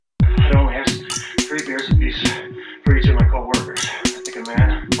3 beers apiece for each of my co-workers. I think a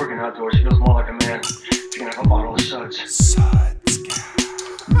man working outdoors feels more like a man if you can have a bottle of suds.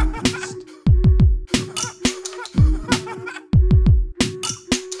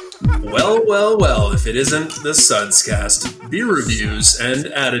 Well, if it isn't the Sudscast, beer reviews and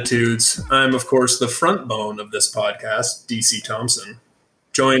attitudes, I'm, of course, the front bone of this podcast, DC Thompson,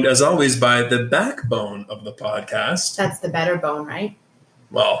 joined, as always, by the backbone of the podcast. That's the better bone, right?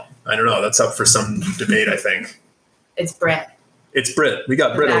 Well, I don't know. That's up for some debate, I think. It's Britt. It's Britt. We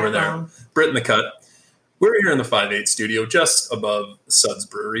got The Britt over backbone. there. Britt in the cut. We're here in the 5-8 studio, just above Suds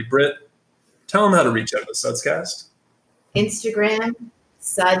Brewery. Britt, tell them how to reach out to the Sudscast. Instagram,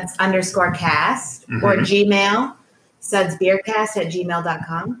 suds_cast, or Gmail,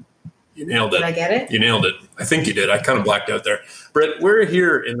 sudsbeercast@gmail.com. You nailed it. Did I get it? You nailed it. I think you did. I kind of blacked out there. Britt, we're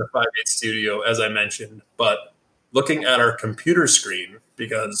here in the 5-8 studio, as I mentioned, but looking at our computer screen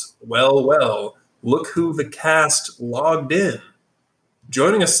because, well, look who the cast logged in.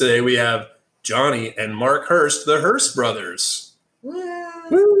 Joining us today, we have Johnny and Mark Hurst, the Hurst brothers.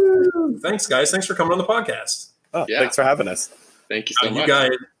 Woo! Thanks, guys. Thanks for coming on the podcast. Oh, yeah. Thanks for having us. Thank you so much.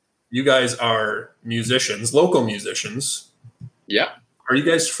 You guys are musicians, local musicians. Yeah. Are you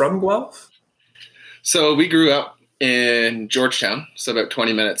guys from Guelph? So we grew up in Georgetown, so about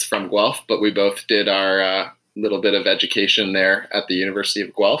 20 minutes from Guelph, but we both did our little bit of education there at the University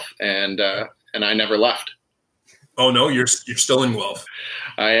of Guelph, and I never left. Oh no, you're still in Guelph.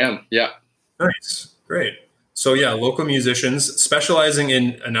 I am, yeah. Nice, great. So yeah, local musicians specializing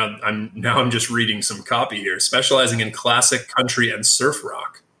in, and I'm just reading some copy here, specializing in classic country and surf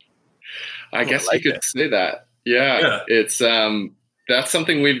rock. I guess you could say that. Yeah. It's that's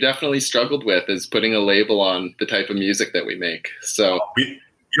something we've definitely struggled with, is putting a label on the type of music that we make. So you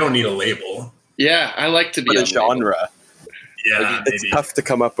don't need a label. Yeah, I like to be a genre. Yeah, it's tough to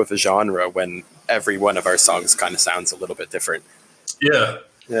come up with a genre when every one of our songs kind of sounds a little bit different. Yeah.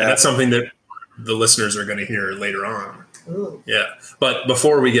 And that's something that the listeners are going to hear later on. Ooh. Yeah. But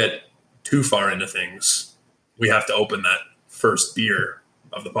before we get too far into things, we have to open that first beer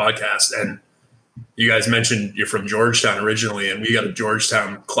of the podcast. And you guys mentioned you're from Georgetown originally, and we got a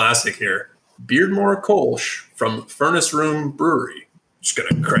Georgetown classic here. Beardmore Kolsch from Furnace Room Brewery. Just going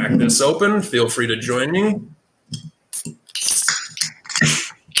to crack this open. Feel free to join me.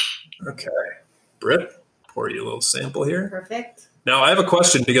 Okay. Britt, pour you a little sample here. Perfect. Now, I have a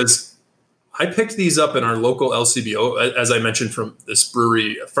question because I picked these up in our local LCBO, as I mentioned, from this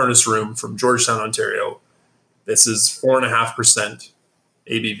brewery, Furnace Room from Georgetown, Ontario. This is 4.5%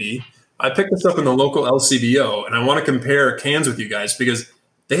 ABV. I picked this up in the local LCBO, and I want to compare cans with you guys because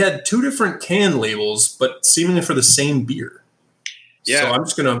they had two different can labels, but seemingly for the same beer. Yeah. So I'm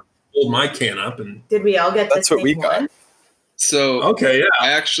just going to hold my can up. And did we all get the same one? So okay, yeah.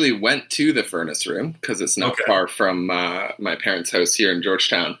 I actually went to the Furnace Room because it's not far from my parents' house here in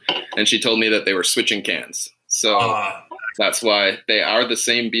Georgetown, and she told me that they were switching cans. So that's why they are the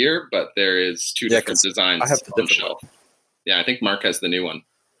same beer, but there is two different designs I have the on the shelf. Yeah, I think Mark has the new one.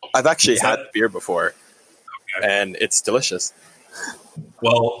 I've actually had beer before, and it's delicious.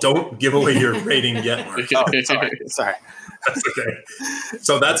 Well, don't give away your rating yet, Mark. Sorry. That's okay.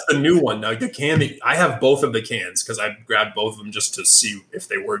 So that's the new one. Now, the can, I have both of the cans because I grabbed both of them just to see if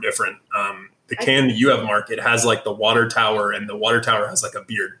they were different. The can that you have, Mark, it has like the water tower, and the water tower has like a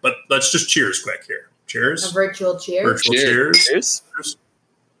beard. But let's just cheers quick here. Cheers. A virtual cheers. Virtual cheers.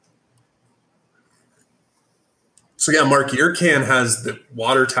 So yeah, Mark, your can has the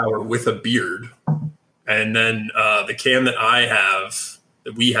water tower with a beard. And then the can that I have,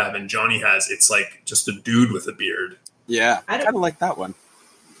 that we have and Johnny has, it's like just a dude with a beard. Yeah, I kind of like that one.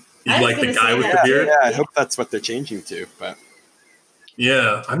 You like the guy with the beard? Yeah, I hope that's what they're changing to. But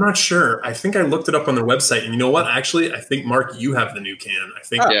yeah, I'm not sure. I think I looked it up on their website. And you know what? Actually, I think, Mark, you have the new can. I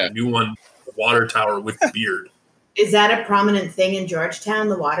think the new one, the water tower with the beard. Is that a prominent thing in Georgetown,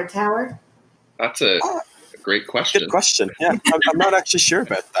 the water tower? That's a great question. Good question. Yeah, I'm not actually sure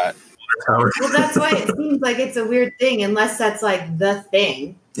about that. Tower. Well, that's why it seems like it's a weird thing, unless that's like the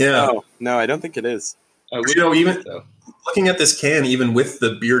thing. Yeah. No, I don't think it is. Even looking at this can, even with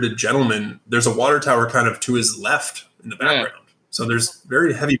the bearded gentleman, there's a water tower kind of to his left in the background. Yeah. So there's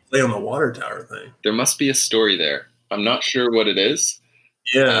very heavy play on the water tower thing. There must be a story there. I'm not sure what it is.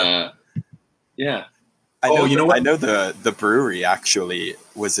 Yeah. Yeah. I know the brewery actually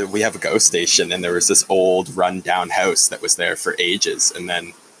we have a GO station, and there was this old rundown house that was there for ages, and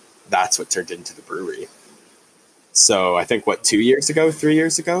then that's what turned into the brewery. So I think 3 years ago,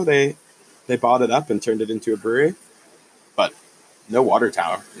 they bought it up and turned it into a brewery, but no water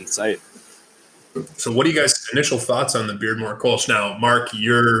tower in sight. So what do you guys' initial thoughts on the Beardmore Kolsch? Now, Mark,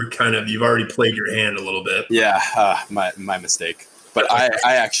 you've already played your hand a little bit. Yeah, my mistake. But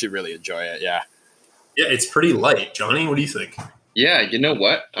I actually really enjoy it, yeah. Yeah, it's pretty light. Johnny, what do you think? Yeah, you know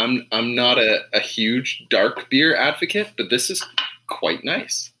what? I'm not a huge dark beer advocate, but this is quite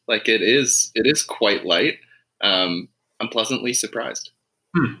nice. Like it is quite light. I'm pleasantly surprised.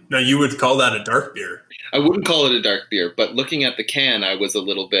 Now you would call that a dark beer? I wouldn't call it a dark beer, but looking at the can, I was a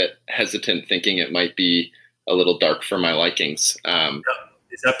little bit hesitant, thinking it might be a little dark for my likings.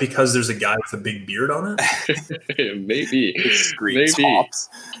 Is that because there's a guy with a big beard on it? Maybe. Screams hops.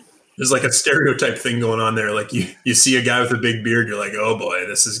 There's like a stereotype thing going on there. Like you see a guy with a big beard, you're like, oh boy,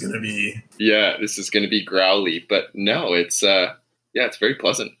 this is going to be... Yeah, this is going to be growly. But no, it's very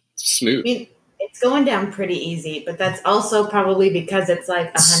pleasant. It's smooth. I mean, it's going down pretty easy, but that's also probably because it's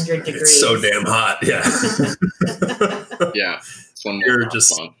like 100 degrees. It's so damn hot, yeah. Yeah, it's one more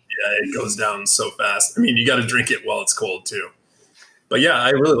it goes down so fast. I mean, you got to drink it while it's cold too. But yeah, I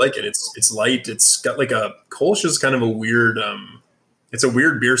really like it. It's light. It's got like a Kolsch is kind of a weird. It's a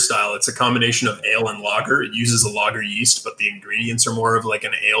weird beer style. It's a combination of ale and lager. It uses a lager yeast, but the ingredients are more of like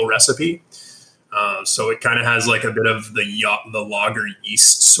an ale recipe. So it kind of has like a bit of the lager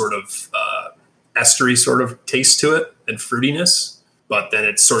yeast sort of estery sort of taste to it and fruitiness, but then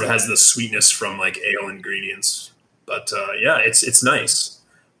it sort of has the sweetness from like ale ingredients. But yeah, it's nice.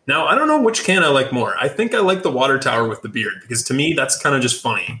 Now, I don't know which can I like more. I think I like the water tower with the beard because to me, that's kind of just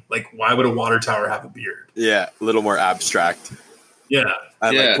funny. Like, why would a water tower have a beard? Yeah, a little more abstract. Yeah.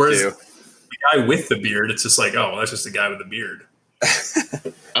 Whereas the guy with the beard, it's just like, oh, well, that's just a guy with a beard.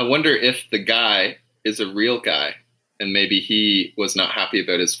 I wonder if the guy is a real guy and maybe he was not happy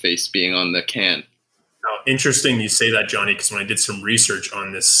about his face being on the can. Now, interesting you say that, Johnny, because when I did some research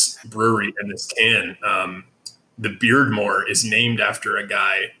on this brewery and this can, the Beardmore is named after a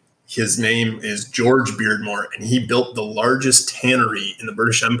guy. His name is George Beardmore, and he built the largest tannery in the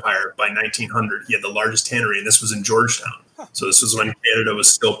British Empire by 1900. He had the largest tannery, and this was in Georgetown. So this was when Canada was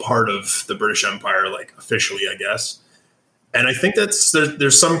still part of the British Empire, like officially, I guess. And I think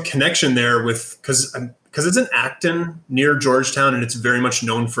there's some connection there with because it's in Acton near Georgetown, and it's very much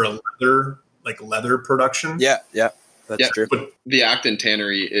known for a leather production. Yeah, that's true. But the Acton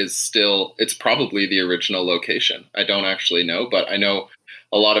Tannery it's probably the original location. I don't actually know, but I know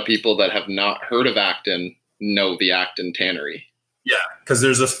a lot of people that have not heard of Acton know the Acton Tannery. Yeah, because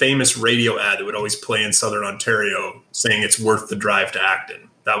there's a famous radio ad that would always play in Southern Ontario saying it's worth the drive to Acton.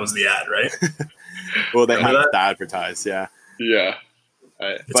 That was the ad, right? Well, they have to advertise, yeah. Yeah.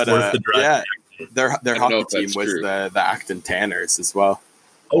 It's worth the drive. Yeah, their hockey team was the Acton Tanners as well.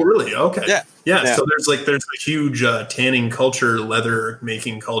 Oh, really? Okay. Yeah. So there's a huge tanning culture, leather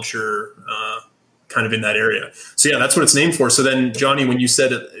making culture, kind of in that area. So yeah, that's what it's named for. So then, Johnny, when you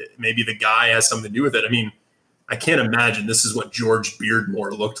said maybe the guy has something to do with it, I mean, I can't imagine this is what George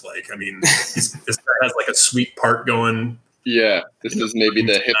Beardmore looked like. I mean, this guy has like a sweet part going. Yeah, this is maybe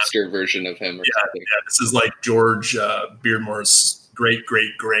the hipster version of him or something. Yeah, this is like George Beardmore's great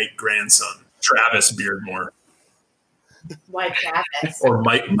grandson, Travis Beardmore. Why Travis? Or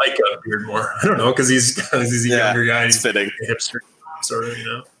Micah Beardmore. I don't know, because he's a younger guy. He's fitting. A hipster, sort of,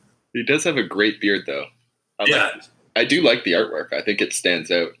 He does have a great beard, though. I do like the artwork. I think it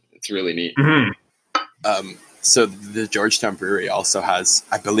stands out. It's really neat. Mm-hmm. So the Georgetown Brewery also has,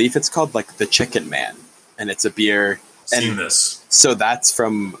 I believe it's called like the Chicken Man, and it's a beer. Seen this. So that's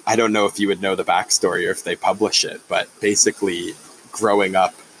from, I don't know if you would know the backstory or if they publish it, but basically growing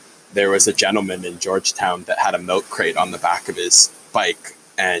up, there was a gentleman in Georgetown that had a milk crate on the back of his bike,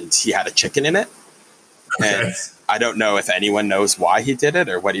 and he had a chicken in it. Okay. And I don't know if anyone knows why he did it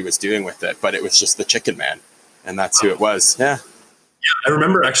or what he was doing with it, but it was just the Chicken Man, and that's who it was. Yeah. Yeah, I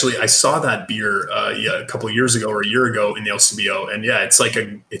remember actually I saw that beer a couple of years ago or a year ago in the LCBO, and yeah, it's like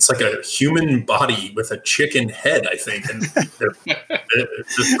a human body with a chicken head, I think, and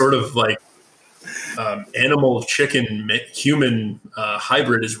the sort of like animal chicken human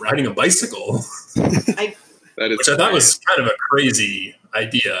hybrid is riding a bicycle, which I thought was kind of a crazy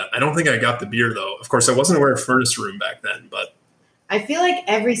idea. I don't think I got the beer though. Of course, I wasn't aware of Furnace Room back then, but I feel like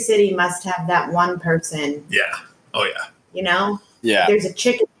every city must have that one person. Yeah. Oh yeah. Yeah. There's a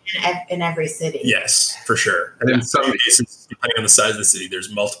chicken in every city. Yes, for sure. And in some cases, depending on the size of the city,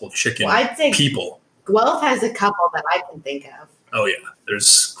 there's multiple chicken I'd say people. Guelph has a couple that I can think of. Oh yeah,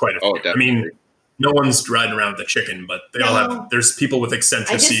 there's quite a few. Definitely. I mean, no one's riding around with a chicken, but they all have. There's people with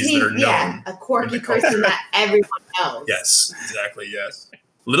eccentricities that are known. Yeah, a quirky person that everyone knows. Yes, exactly. Yes.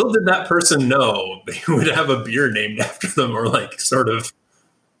 Little did that person know they would have a beer named after them, or like sort of,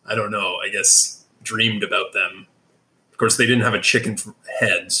 I don't know. I guess dreamed about them. Of course, they didn't have a chicken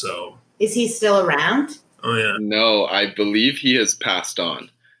head, so Is he still around? Oh yeah. No, I believe he has passed on.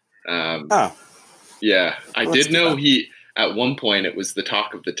 Yeah, I did know he. At one point, it was the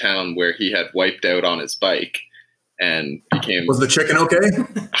talk of the town where he had wiped out on his bike and became. Was the chicken okay?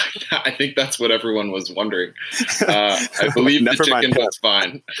 I think that's what everyone was wondering. I believe the chicken was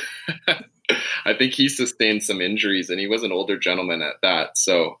fine. I think he sustained some injuries, and he was an older gentleman at that.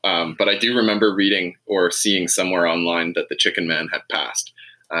 So, but I do remember reading or seeing somewhere online that the Chicken Man had passed.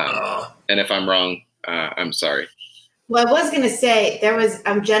 And if I'm wrong, I'm sorry. Well, I was going to say there was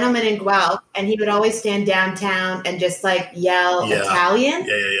a gentleman in Guelph, and he would always stand downtown and just like yell Italian.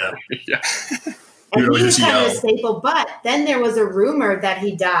 Yeah. And he was kind of a staple. But then there was a rumor that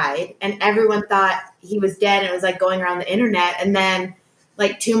he died, and everyone thought he was dead. And it was like going around the internet. And then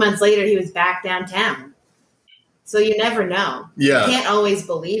like 2 months later, he was back downtown. So you never know. Yeah. You can't always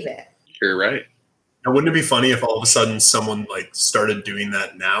believe it. You're right. Now, wouldn't it be funny if all of a sudden someone like started doing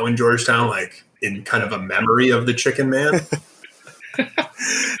that now in Georgetown, like in kind of a memory of the Chicken Man?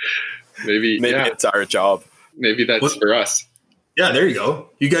 Maybe it's our job. Maybe that's for us. Yeah, there you go.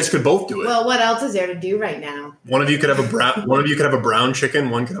 You guys could both do it. Well, what else is there to do right now? One of you could have a brown chicken.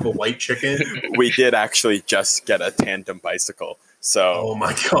 One could have a white chicken. We did actually just get a tandem bicycle. So, oh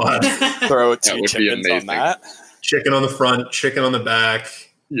my god, throw two chickens on that. Chicken on the front, chicken on the back.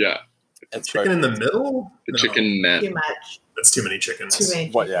 Yeah, and chicken in the middle. The Chicken Man. Too much. That's too many chickens. Too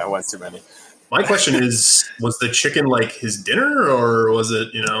many chickens. One too many. My question is: was the chicken like his dinner, or was it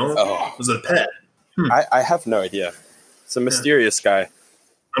was it a pet? I have no idea. It's a mysterious guy.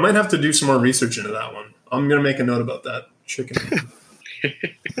 I might have to do some more research into that one. I'm going to make a note about that chicken.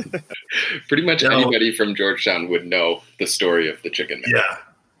 Pretty much anybody from Georgetown would know the story of the Chicken Man.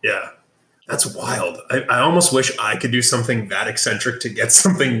 Yeah. That's wild. I almost wish I could do something that eccentric to get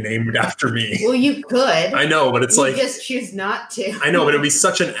something named after me. Well, you could. I know, but it's you like... just choose not to. I know, but it would be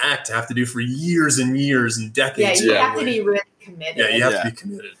such an act to have to do for years and years and decades. Yeah, you have to be really committed. Yeah, you have to be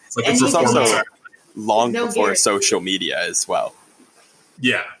committed. It's like it's also long before social media as well.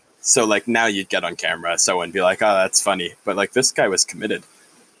 Yeah. So like now you'd get on camera, someone would be like, "Oh, that's funny," but like this guy was committed.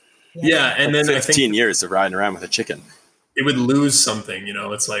 Yeah, and then 15 years of riding around with a chicken. It would lose something,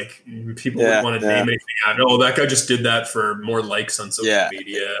 It's like people would want to name anything out. Oh, that guy just did that for more likes on social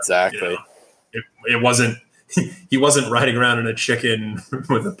media. Exactly. It wasn't. He wasn't riding around in a chicken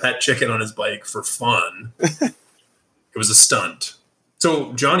with a pet chicken on his bike for fun. It was a stunt.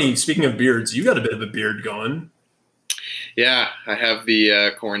 So, Johnny, speaking of beards, you got a bit of a beard going. Yeah, I have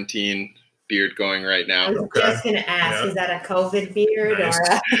the quarantine beard going right now. I was just going to ask, is that a COVID beard? Nice.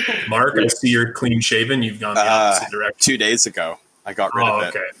 Or Mark, I see you're clean shaven. You've gone the opposite direction. 2 days ago, I got rid of it.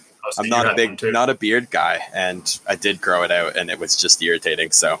 Okay. I'm not a beard guy, and I did grow it out, and it was just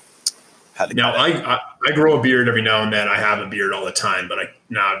irritating. So, now I grow a beard every now and then. I have a beard all the time, but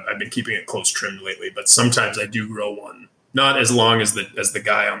I've been keeping it close trimmed lately. But sometimes I do grow one. Not as long as the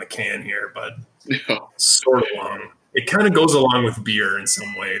guy on the can here, but sort of long. It kind of goes along with beer in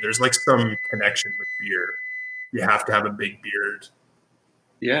some way. There's like some connection with beer. You have to have a big beard.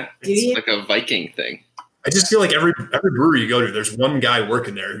 Yeah, it's like a Viking thing. I just feel like every brewery you go to, there's one guy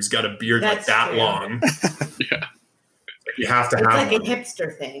working there who's got a beard like that long. Yeah, like you have to have. It's like one. a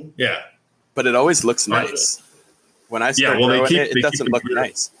hipster thing. Yeah, but it always looks nice. When I start growing it doesn't look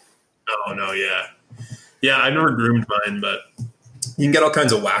nice. Oh no, yeah. Yeah, I never groomed mine, but you can get all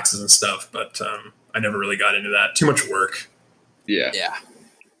kinds of waxes and stuff, but I never really got into that. Too much work. Yeah.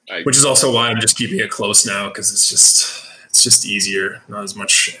 Which is also why I'm just keeping it close now, because it's just easier. Not as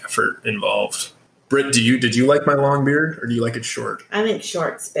much effort involved. Britt, did you like my long beard, or do you like it short? I think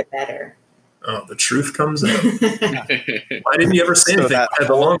short's a bit better. Oh, the truth comes out. Why didn't you ever say anything? That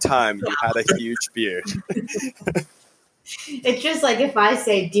whole time you had a huge beard. It's just like if I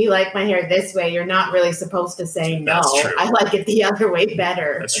say, "Do you like my hair this way?" You're not really supposed to say no. That's true. I like it the other way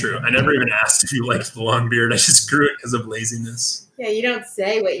better. That's true. I never even asked if you liked the long beard. I just grew it because of laziness. Yeah, you don't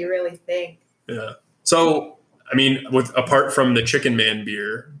say what you really think. Yeah. So, I mean, apart from the Chicken Man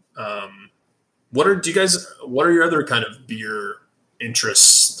beer, what are your other kind of beer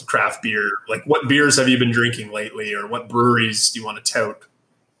interests? Craft beer, like what beers have you been drinking lately, or what breweries do you want to tout?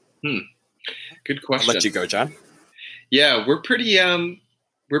 Good question. I'll let you go, John. Yeah, we're pretty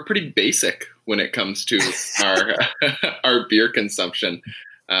basic when it comes to our our beer consumption.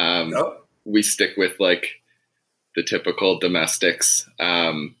 We stick with like the typical domestics.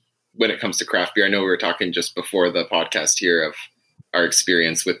 When it comes to craft beer, I know we were talking just before the podcast here of our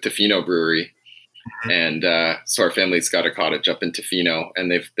experience with Tofino Brewery, and so our family's got a cottage up in Tofino,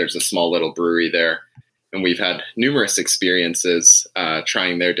 and there's a small little brewery there, and we've had numerous experiences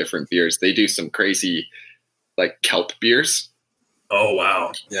trying their different beers. They do some crazy like kelp beers. Oh,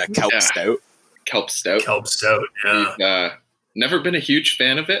 wow. Yeah, Kelp Stout. Kelp Stout. Kelp Stout, yeah. We've never been a huge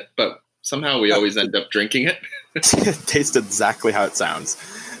fan of it, but somehow we always end up drinking it. It tastes exactly how it sounds.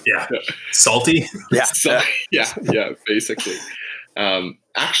 Yeah. Salty? Yeah. Yeah, basically.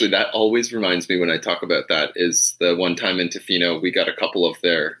 Actually, that always reminds me when I talk about that is the one time in Tofino, we got a couple of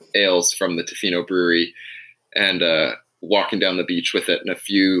their ales from the Tofino brewery and walking down the beach with it. And a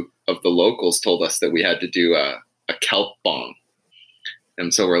few of the locals told us that we had to do a kelp bomb.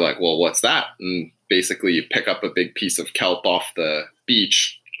 And so we're like, well, what's that? And basically you pick up a big piece of kelp off the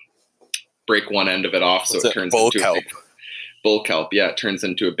beach, break one end of it off. So it turns into a big bull kelp. Yeah. It turns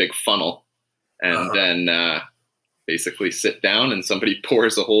into a big funnel. And then, basically sit down and somebody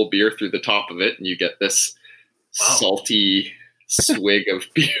pours a whole beer through the top of it and you get this salty swig of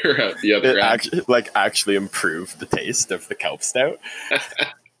beer at the other end. Actually improved the taste of the Kelp Stout.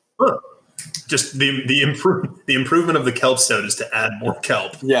 Just the improvement of the Kelp Stout is to add more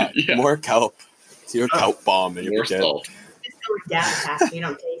kelp. Yeah. More kelp. It's your kelp bomb and more salt. Just go down fast, you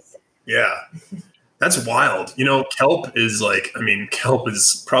don't taste it. Yeah. That's wild. You know, kelp is kelp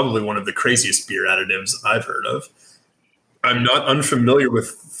is probably one of the craziest beer additives I've heard of. I'm not unfamiliar with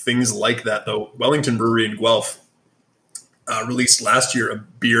things like that, though. Wellington Brewery in Guelph released last year a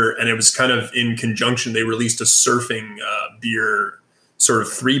beer, and it was kind of in conjunction. They released a surfing beer sort of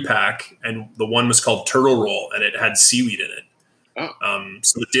 3-pack, and the one was called Turtle Roll, and it had seaweed in it.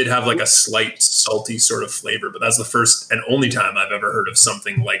 So it did have like a slight salty sort of flavor, but that's the first and only time I've ever heard of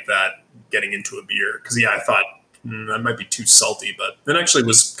something like that getting into a beer. Because, I thought that might be too salty, but it actually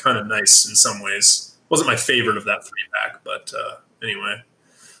was kind of nice in some ways. Wasn't my favorite of that 3-pack, but anyway.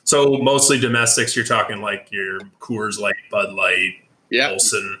 So mostly domestics. You're talking like your Coors Light, Bud Light,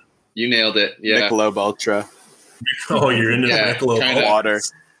 Molson. You nailed it. Yeah, Michelob Ultra. Oh, you're into the Michelob water.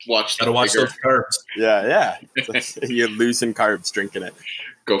 Gotta watch those carbs. Yeah. You're losing carbs drinking it.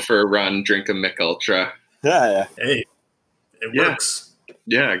 Go for a run. Drink a Mich Ultra. Yeah. Hey, it works.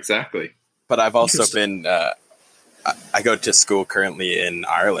 Yeah, exactly. But I've also been. I go to school currently in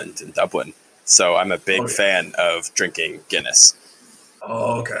Ireland, in Dublin. So I'm a big fan of drinking Guinness.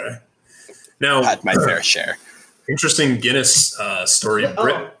 Oh, okay. Now, had my fair share. Interesting Guinness story.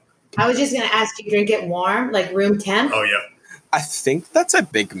 I was just going to ask, do you drink it warm, like room temp? Oh, yeah. I think that's a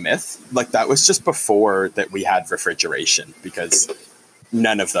big myth. Like that was just before that we had refrigeration because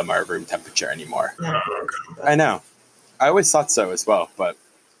none of them are room temperature anymore. No. I know. I always thought so as well, but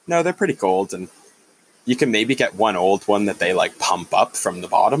no, they're pretty cold and you can maybe get one old one that they like pump up from the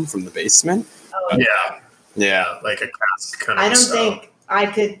bottom, from the basement. Oh, yeah, like a cask kind of. I don't think I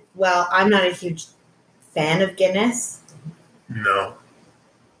could. Well, I'm not a huge fan of Guinness. No,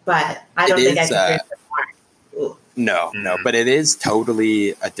 but I don't think I could drink it more. No, but it is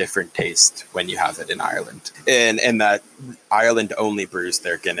totally a different taste when you have it in Ireland, and that Ireland only brews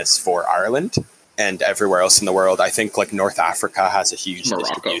their Guinness for Ireland. And everywhere else in the world, I think like North Africa has a huge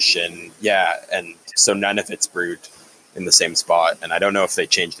distribution. Yeah, and so none of it's brewed in the same spot. And I don't know if they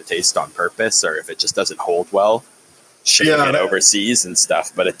change the taste on purpose or if it just doesn't hold well shipping it overseas and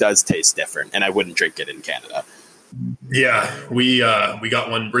stuff. But it does taste different, and I wouldn't drink it in Canada. Yeah, we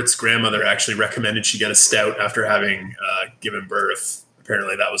got one. Brit's grandmother actually recommended she get a stout after having given birth.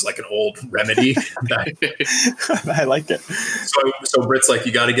 Apparently that was like an old remedy. I like it. So Brit's like,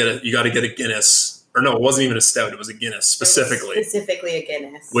 you got to get a Guinness, or no, it wasn't even a stout. It was a Guinness specifically a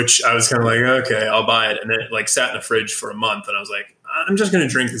Guinness, which I was kind of like, okay, I'll buy it. And then it like sat in the fridge for a month and I was like, I'm just going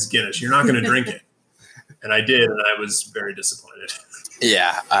to drink this Guinness. You're not going to drink it. And I did. And I was very disappointed.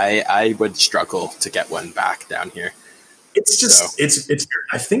 Yeah. I would struggle to get one back down here. It's just, it's,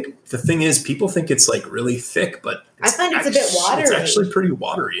 I think the thing is people think it's like really thick, but I find it's a bit watery. It's actually pretty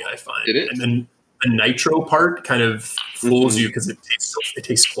watery, I find. It is. And then the nitro part kind of fools you because it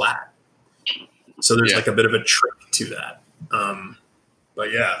tastes flat. So there's like a bit of a trick to that.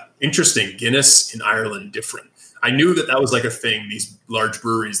 But yeah, interesting. Guinness in Ireland, different. I knew that was like a thing. These large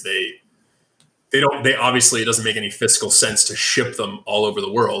breweries, they obviously, it doesn't make any fiscal sense to ship them all over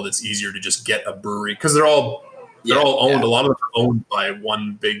the world. It's easier to just get a brewery because they're all owned. A lot of them are owned by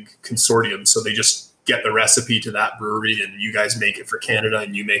one big consortium. So they just get the recipe to that brewery and you guys make it for Canada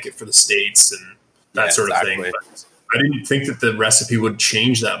and you make it for the States and that sort of thing. But I didn't think that the recipe would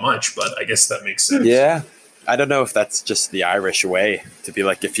change that much, but I guess that makes sense. Yeah. I don't know if that's just the Irish way to be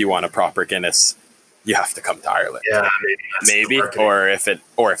like, if you want a proper Guinness, you have to come to Ireland. Yeah, maybe or if it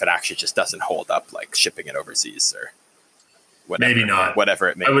actually just doesn't hold up, like shipping it overseas or whatever, maybe not. Whatever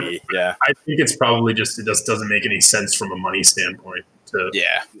it may be. Yeah, I think it's probably just it just doesn't make any sense from a money standpoint to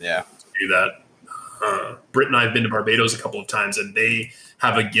do that. Britt and I have been to Barbados a couple of times, and they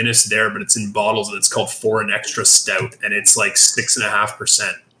have a Guinness there, but it's in bottles, and it's called Foreign Extra Stout, and it's like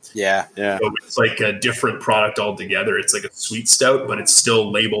 6.5%. Yeah. So it's like a different product altogether. It's like a sweet stout, but it's still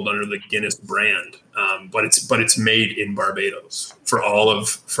labeled under the Guinness brand. But it's made in Barbados for all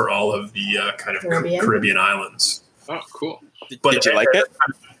of the kind of Caribbean islands. Oh, cool! Did you like it?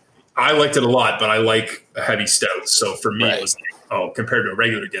 I liked it a lot, but I like a heavy stout. So for me, it was like, compared to a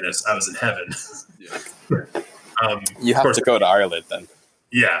regular Guinness, I was in heaven. You have to go to Ireland then.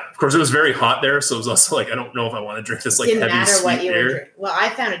 Yeah, of course, it was very hot there, so it was also like, I don't know if I want to drink this like heavy sweet beer. Well, I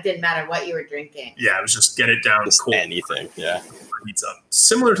found it didn't matter what you were drinking. Yeah, it was just get it down just cold. Anything, yeah. Heats up.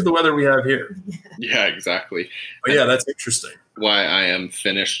 Similar to the weather we have here. Yeah, exactly. But yeah, that's interesting. Why I am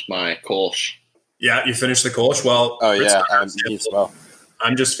finished my Kolsch. Yeah, you finished the Kolsch? Well, me as well.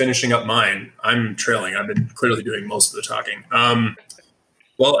 I'm just finishing up mine. I'm trailing. I've been clearly doing most of the talking.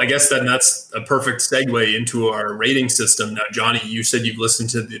 Well, I guess then that's a perfect segue into our rating system. Now, Johnny, you said you've listened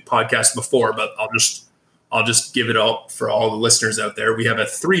to the podcast before, but I'll just give it up for all the listeners out there. We have a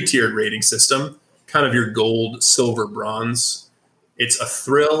 3-tiered rating system, kind of your gold, silver, bronze. It's a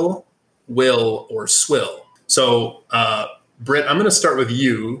thrill, will, or swill. So, Britt, I'm going to start with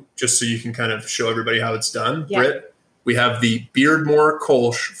you, just so you can kind of show everybody how it's done. Yeah. Britt, we have the Beardmore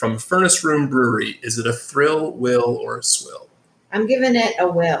Kolsch from Furnace Room Brewery. Is it a thrill, will, or a swill? I'm giving it a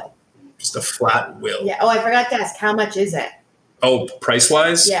will. Just a flat will. Yeah. Oh, I forgot to ask, how much is it? Oh,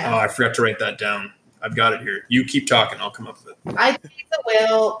 price-wise? Yeah. Oh, I forgot to write that down. I've got it here. You keep talking. I'll come up with it. I think the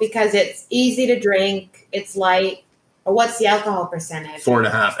will because it's easy to drink. It's light. Or what's the alcohol percentage?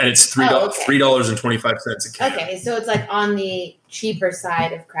 4.5. And it's $3.25 a can. Okay, so it's like on the cheaper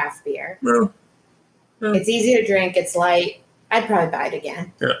side of craft beer. Well, it's easy to drink. It's light. I'd probably buy it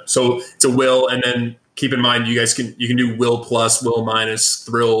again. Yeah. So it's a will, and then keep in mind, you can do will plus, will minus,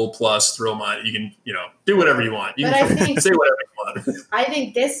 thrill plus, thrill minus. You can, do whatever you want. You but can I think, say whatever you want. I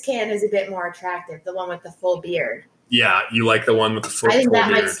think this can is a bit more attractive, the one with the full beard. Yeah, you like the one with the full beard. I think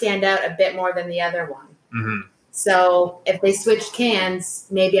that might stand out a bit more than the other one. Mm-hmm. So if they switched cans,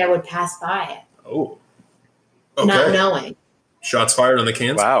 maybe I would pass by it. Oh. Okay. Not knowing. Shots fired on the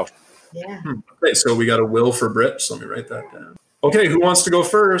cans? Wow. Yeah. Okay, so we got a will for Britt, so let me write that down. Okay, who wants to go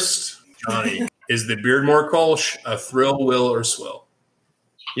first? Johnny. Is the Beardmore Kolsch a thrill, will, or swill?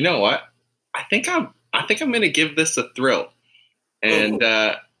 You know what? I think I'm going to give this a thrill, and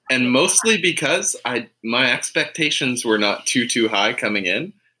mostly because my expectations were not too high coming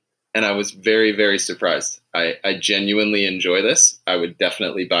in, and I was very, very surprised. I genuinely enjoy this. I would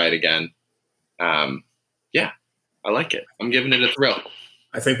definitely buy it again. Yeah, I like it. I'm giving it a thrill.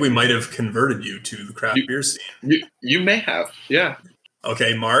 I think we might have converted you to the craft beer scene. You may have, yeah.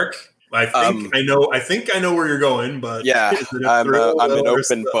 Okay, Mark. I think I know where you're going, but yeah, I'm an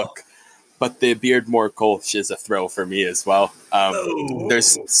open book. But the Beardmore Kolsch is a thrill for me as well.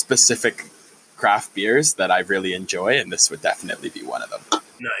 There's specific craft beers that I really enjoy, and this would definitely be one of them.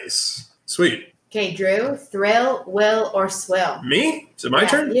 Nice, sweet. Okay, Drew, thrill, will, or swill? Me? Is it my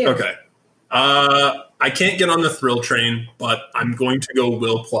turn? You. Okay. I can't get on the thrill train, but I'm going to go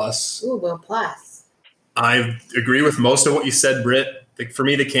will plus. Ooh, will plus. I agree with most of what you said, Britt. For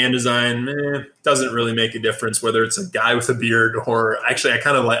me, the can design doesn't really make a difference whether it's a guy with a beard or actually, I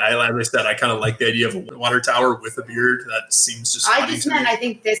kind of like the idea of a water tower with a beard. That seems just. I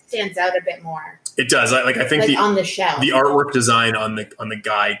think this stands out a bit more. It does. I think on the shelf, the artwork design on the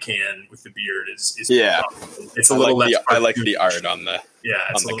guy can with the beard is yeah. It's a little less. I like the art on the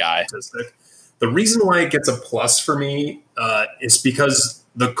guy. Artistic. The reason why it gets a plus for me is because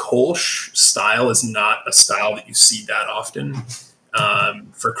the Kolsch style is not a style that you see that often.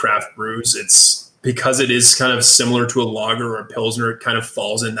 For craft brews, it's because it is kind of similar to a lager or a pilsner. It kind of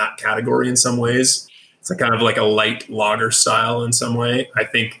falls in that category in some ways. It's kind of like a light lager style in some way. I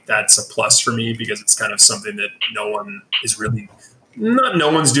think that's a plus for me because it's kind of something that no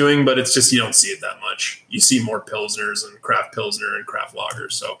one's doing, but it's just you don't see it that much. You see more pilsners and craft pilsner and craft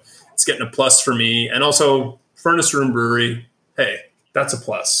lagers, so it's getting a plus for me. And also Furnace Room Brewery, hey, that's a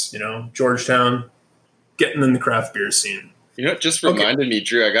plus. Georgetown getting in the craft beer scene. It just reminded me,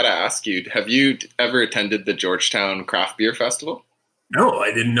 Drew, I got to ask you, have you ever attended the Georgetown Craft Beer Festival? No,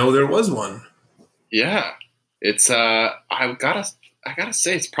 I didn't know there was one. Yeah. It's, I gotta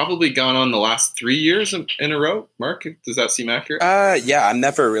say, it's probably gone on the last 3 years in a row. Mark, does that seem accurate? Yeah, I'm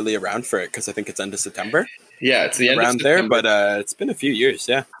never really around for it because I think it's end of September. Yeah, it's the end of September. Around there, but it's been a few years,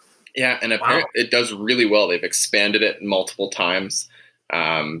 yeah. Yeah, and apparently it does really well. They've expanded it multiple times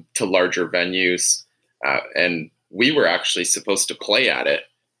to larger venues, and we were actually supposed to play at it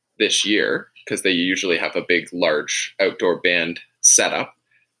this year because they usually have a big, large outdoor band setup.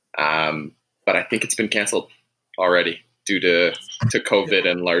 but I think it's been canceled already due to COVID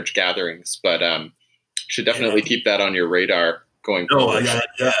and large gatherings. But should definitely keep that on your radar going forward. I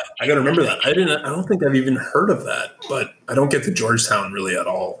got to remember that. I don't think I've even heard of that, but I don't get to Georgetown really at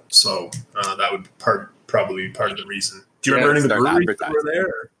all. So that would probably be part of the reason. Do you remember any of the breweries that were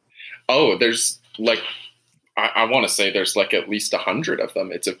there? Oh, there's I want to say there's at least 100 of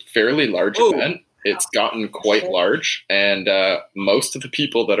them. It's a fairly large event. It's gotten quite large, and most of the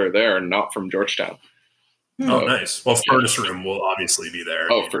people that are there are not from Georgetown. Oh, nice. Well, Furnace Room will obviously be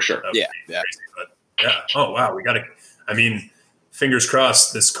there. Oh, for sure. Yeah. Crazy, but yeah. Oh, wow. We got to, fingers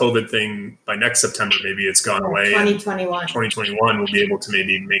crossed this COVID thing by next September, maybe it's gone away. 2021 we'll be able to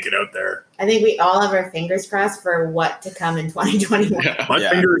maybe make it out there. I think we all have our fingers crossed for what to come in 2021.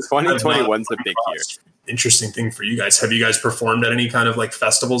 Fingers 2021's a big year. Interesting thing for you guys. Have you guys performed at any kind of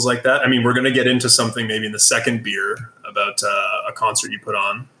festivals like that? We're going to get into something maybe in the second beer about a concert you put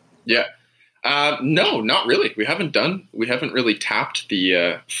on. Yeah. No, not really. We haven't really tapped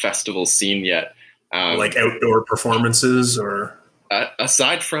the festival scene yet. Outdoor performances or?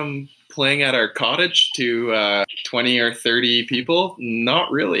 Aside from playing at our cottage to 20 or 30 people,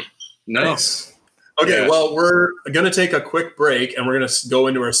 not really. No. Nice. Okay, well, we're going to take a quick break and we're going to go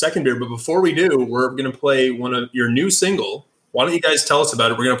into our second beer. But before we do, we're going to play one of your new single. Why don't you guys tell us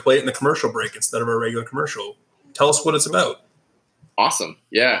about it? We're going to play it in the commercial break instead of our regular commercial. Tell us what it's about. Awesome.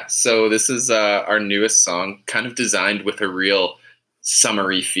 Yeah. So this is our newest song, kind of designed with a real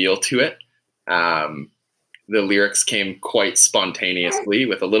summery feel to it. The lyrics came quite spontaneously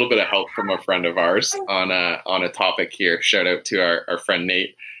with a little bit of help from a friend of ours on a topic here. Shout out to our friend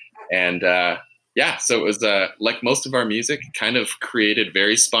Nate. And so it was like most of our music, kind of created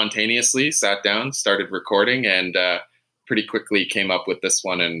very spontaneously, sat down, started recording, and pretty quickly came up with this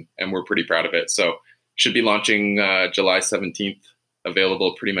one, and we're pretty proud of it. So should be launching July 17th,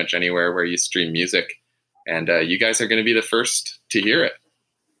 available pretty much anywhere where you stream music. And you guys are going to be the first to hear it.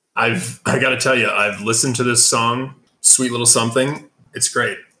 I got to tell you, I've listened to this song, Sweet Little Something. It's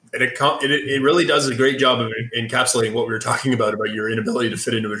great. It really does a great job of encapsulating what we were talking about your inability to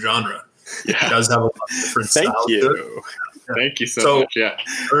fit into a genre. Yeah. It does have a lot of different styles to it. Yeah. Thank you so much. Yeah.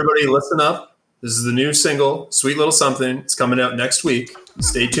 Everybody listen up. This is the new single, Sweet Little Something. It's coming out next week.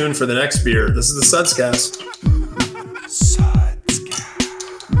 Stay tuned for the next beer. This is the Sudscast.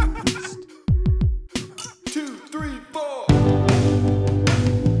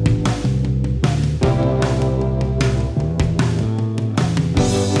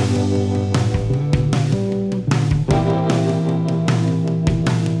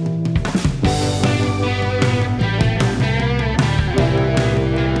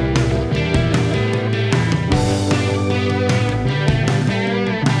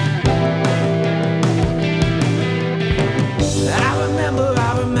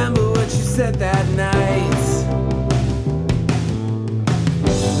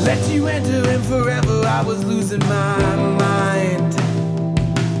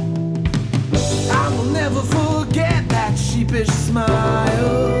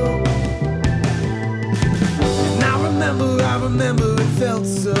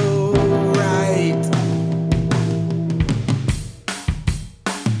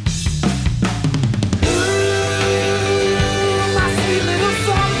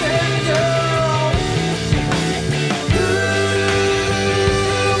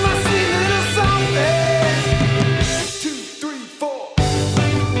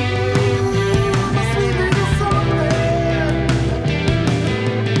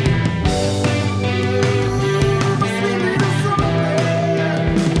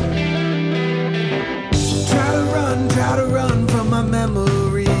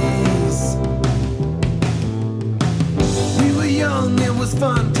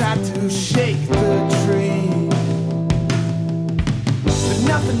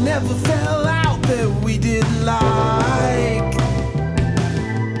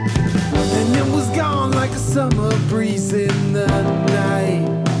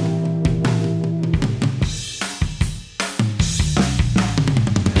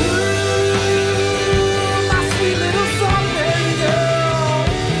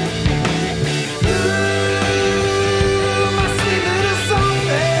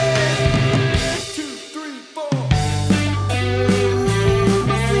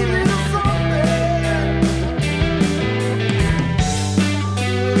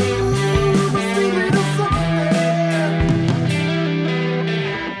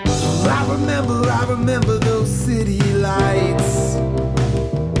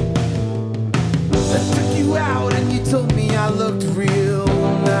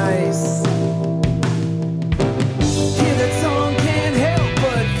 Hear that song, can't help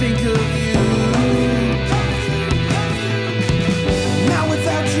but think of you.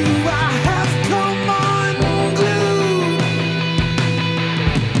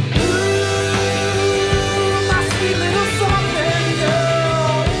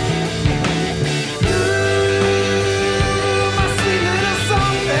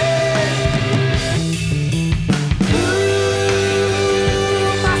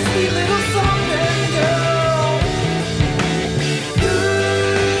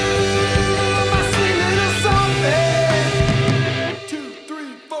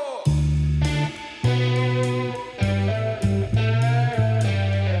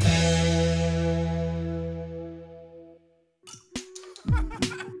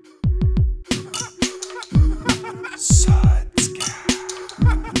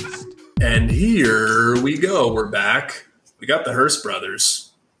 here we go. We're back. We got the Hearst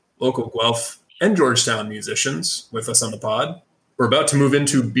brothers, local Guelph and Georgetown musicians with us on the pod. We're about to move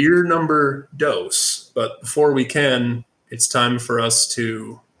into beer number dos, but before we can, it's time for us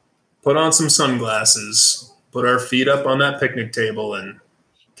to put on some sunglasses, put our feet up on that picnic table, and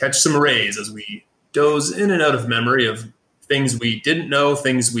catch some rays as we doze in and out of memory of things we didn't know,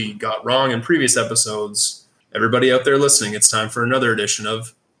 things we got wrong in previous episodes. Everybody out there listening, it's time for another edition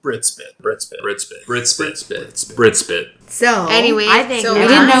of Britspit. So, anyway, I think so we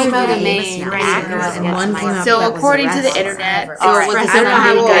didn't know about the the main actors and one came up So that was according to the arrested internet, forever. I don't know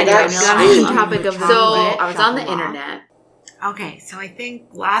how I got got on topic of So I was on the Chocolate. internet. Okay, so I think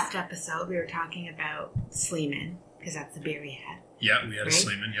last episode we were talking about Sleeman, because that's the beer we had. Yeah, we had a Right?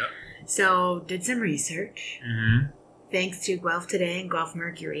 Sleeman, yeah. So did some research. Mm-hmm. Thanks to Guelph Today and Guelph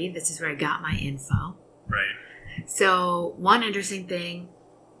Mercury, this is where I got my info. Right. So one interesting thing,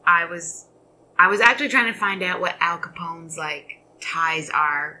 I was actually trying to find out what Al Capone's like ties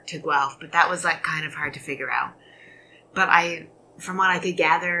are to Guelph, but that was like kind of hard to figure out. But from what I could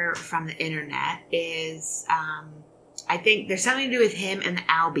gather from the internet is, I think there's something to do with him and the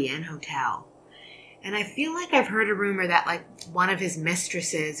Albion Hotel. And I feel like I've heard a rumor that like one of his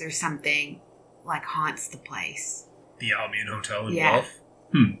mistresses or something like haunts the place. The Albion Hotel in Yeah. Guelph?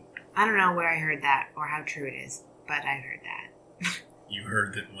 I don't know where I heard that or how true it is, but I heard that. You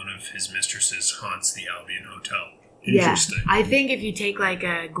heard that one of his mistresses haunts the Albion Hotel. Yeah. Interesting. I think if you take like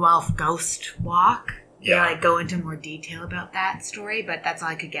a Guelph ghost walk, they Yeah. like go into more detail about that story, but that's all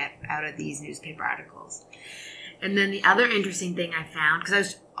I could get out of these newspaper articles. And then the other interesting thing I found, because I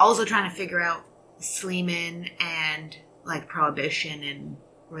was also trying to figure out Sleeman and like Prohibition and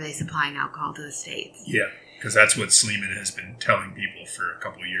were they supplying alcohol to the States? Yeah, because that's what Sleeman has been telling people for a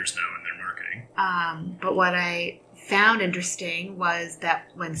couple of years now in their marketing. But what I found interesting was that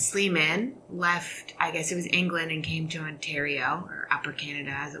when Sleeman left, I guess it was England and came to Ontario, or Upper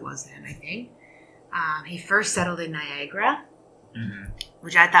Canada as it was then, I think, he first settled in Niagara, Mm-hmm.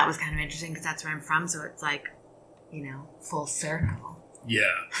 which I thought was kind of interesting because that's where I'm from, so it's like, you know, full circle. Yeah,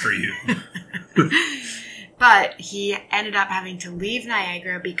 for you. But he ended up having to leave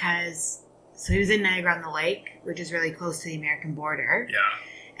Niagara because, so he was in Niagara on the Lake, which is really close to the American border. Yeah.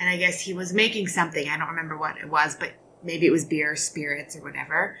 And I guess he was making something. I don't remember what it was, but maybe it was beer, spirits, or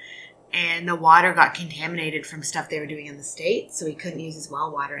whatever. And the water got contaminated from stuff they were doing in the States, so he couldn't use his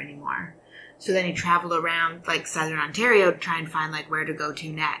well water anymore. So then he traveled around like southern Ontario to try and find like where to go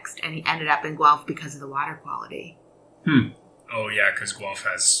to next. And he ended up in Guelph because of the water quality. Oh, yeah, because Guelph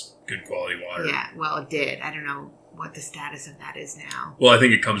has good quality water. Yeah, well, it did. I don't know what the status of that is now. Well, I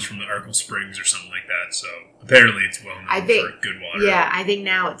think it comes from the Arkell Springs or something like that, so apparently it's well known for good water. Yeah, I think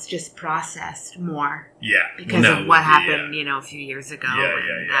now it's just processed more. Yeah. Because Well, of what would be, happened, you know, a few years ago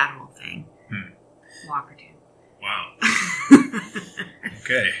and that whole thing. Walkerton. Wow.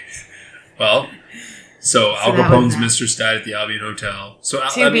 Okay. Well, so Al that was Capone's that. mistress died at the Albion Hotel. So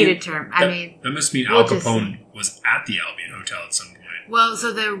To be determined. that must mean we'll Al just Capone was at the Albion Hotel at some point. Well,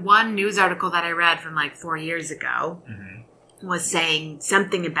 so the one news article that I read from like 4 years ago Mm-hmm. was saying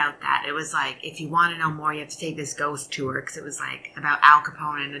something about that. It was like, if you want to know more, you have to take this ghost tour, because it was like about Al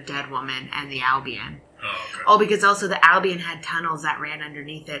Capone and a dead woman and the Albion. Oh, okay. Oh, because also the Albion had tunnels that ran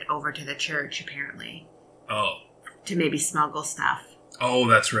underneath it over to the church, apparently, Oh. to maybe smuggle stuff. Oh,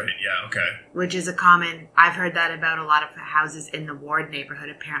 that's right. Yeah, okay. Which is a common, I've heard that about a lot of houses in the Ward neighborhood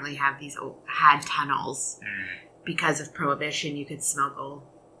apparently have had tunnels. Because of Prohibition, you could smuggle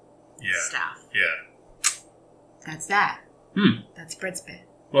stuff. Yeah. That's that. That's Britspit.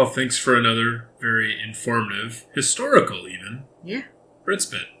 Well, thanks for another very informative, historical even, Yeah.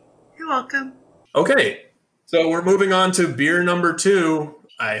 Britspit. You're welcome. Okay, so we're moving on to beer number 2.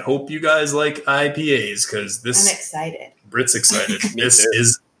 I hope you guys like IPAs, because this... I'm excited. Brit's excited. Me This too.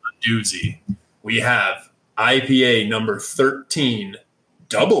 is a doozy. We have IPA number 13,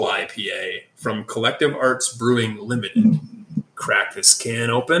 double IPA from Collective Arts Brewing Limited. Crack this can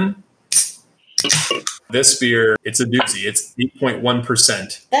open. This beer, it's a doozy. It's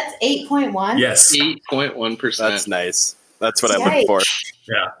 8.1%. That's 8.1? Yes. 8.1%. That's nice. That's what I look for.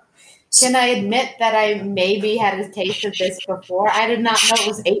 Yeah. Can I admit that I maybe had a taste of this before? I did not know it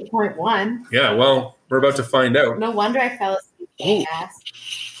was 8.1. Yeah, well, we're about to find out. No wonder I fell asleep so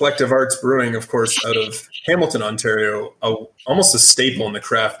fast. Collective Arts Brewing, of course, out of Hamilton, Ontario, almost a staple in the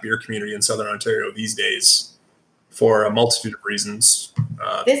craft beer community in Southern Ontario these days for a multitude of reasons.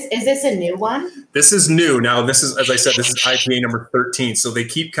 Is this a new one? This is new. Now, this is, as I said, this is IPA number 13. So they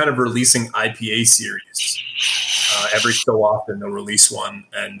keep kind of releasing IPA series. Every so often they'll release one,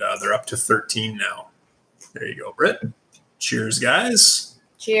 and they're up to 13 now. There you go, Britt. Cheers, guys.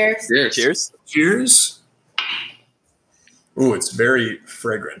 Cheers. Cheers. Cheers. Ooh, it's very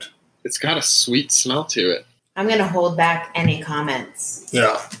fragrant. It's got a sweet smell to it. I'm going to hold back any comments.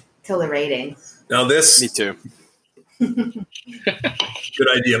 Yeah. Till the ratings. Now this. Me too. Good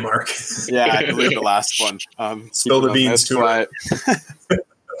idea, Mark. Yeah, I believe the last one. Spill the beans to it.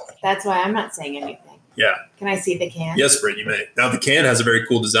 That's why I'm not saying anything. Yeah. Can I see the can? Yes, Britt, you may. Now, the can has a very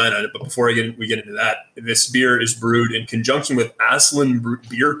cool design on it, but before we get into that, this beer is brewed in conjunction with Aslan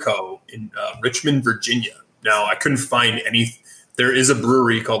Beer Co. in Richmond, Virginia. Now, I couldn't find any. There is a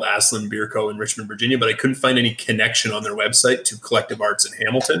brewery called Aslan Beer Co. in Richmond, Virginia, but I couldn't find any connection on their website to Collective Arts in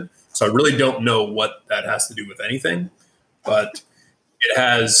Hamilton. So I really don't know what that has to do with anything, but it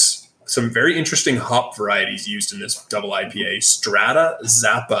has some very interesting hop varieties used in this double IPA: Strata,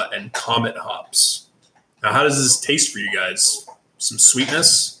 Zappa, and Comet hops. Now, how does this taste for you guys? Some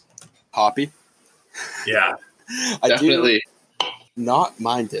sweetness? Hoppy? Yeah. I Definitely. do not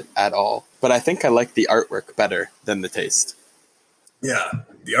mind it at all, but I think I like the artwork better than the taste. Yeah.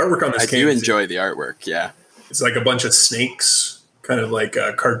 The artwork on this can. I do enjoy the artwork, yeah. It's like a bunch of snakes, kind of like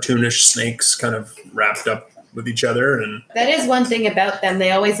cartoonish snakes kind of wrapped up with each other. And that is one thing about them.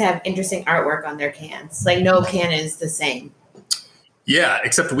 They always have interesting artwork on their cans. Like no can is the same. Yeah,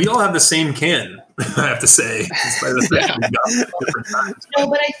 except we all have the same can, I have to say. Different times. No,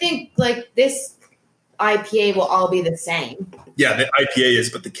 but I think like this IPA will all be the same. Yeah, the IPA is,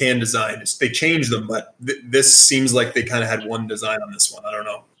 but the can design is, they changed them, but this seems like they kind of had one design on this one. I don't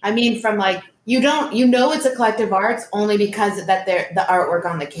know. I mean, from like you know it's a Collective Arts only because of that the artwork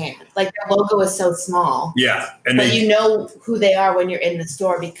on the can. Like their logo is so small. Yeah, but you know who they are when you're in the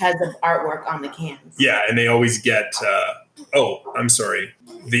store because of artwork on the cans. Yeah, and they always get. I'm sorry.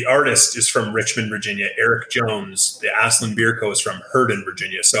 The artist is from Richmond, Virginia. Eric Jones. The Aslan Beer Co. is from Herndon,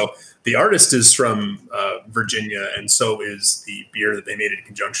 Virginia. So the artist is from Virginia, and so is the beer that they made it in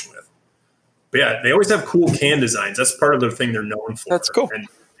conjunction with. But yeah, they always have cool can designs. That's part of the thing they're known for. That's cool. And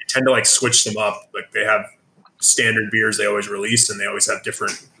they tend to like switch them up. Like they have standard beers they always release, and they always have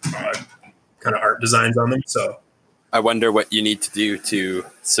different kind of art designs on them. So I wonder what you need to do to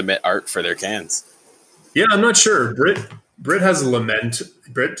submit art for their cans. Yeah, I'm not sure. Britt has a lament.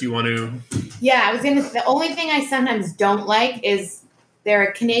 Britt, do you want to? Yeah, I was going to. The only thing I sometimes don't like is they're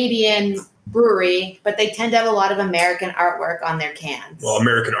a Canadian brewery, but they tend to have a lot of American artwork on their cans. Well,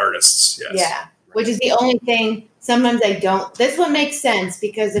 American artists, yes. Yeah, which is the only thing. Sometimes I don't. This one makes sense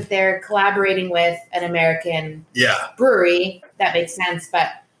because if they're collaborating with an American brewery, that makes sense. But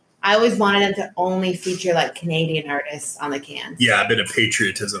I always wanted them to only feature like Canadian artists on the cans. Yeah, a bit of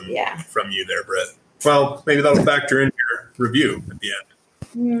patriotism from you there, Britt. Well, maybe that'll factor into your review at the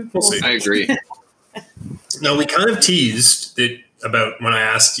end. We'll see. I agree. Now, we kind of teased it about when I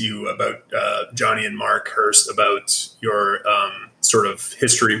asked you about Johnny and Mark Hurst about your sort of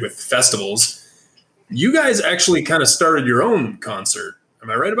history with festivals. You guys actually kind of started your own concert. Am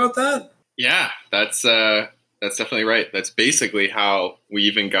I right about that? Yeah, that's definitely right. That's basically how we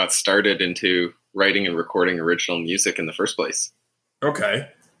even got started into writing and recording original music in the first place. Okay.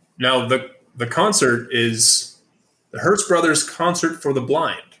 Now, the concert is the Hurst Brothers Concert for the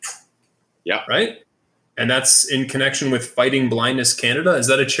Blind. Yeah. Right? And that's in connection with Fighting Blindness Canada. Is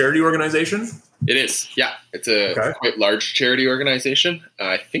that a charity organization? It is. Yeah. It's a quite large charity organization.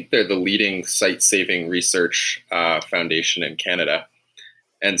 I think they're the leading sight-saving research foundation in Canada.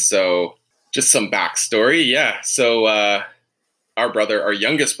 And so just some backstory. Yeah. So our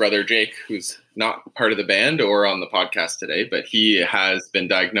youngest brother, Jake, who's not part of the band or on the podcast today, but he has been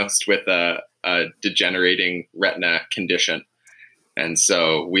diagnosed with a degenerating retina condition. And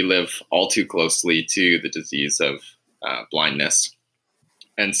so we live all too closely to the disease of blindness.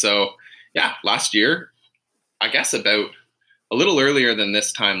 And so, last year, I guess about a little earlier than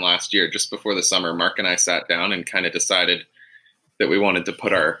this time last year, just before the summer, Mark and I sat down and kind of decided that we wanted to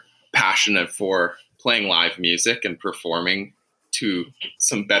put our passion for playing live music and performing to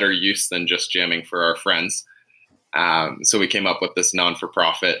some better use than just jamming for our friends. So we came up with this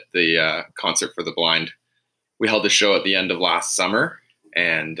non-for-profit, the Concert for the Blind. We held a show at the end of last summer,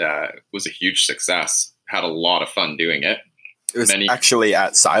 and it was a huge success. Had a lot of fun doing it. It was actually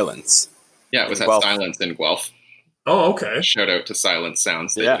at Silence. Yeah, it was at Silence in Guelph. Oh, okay. Shout out to Silence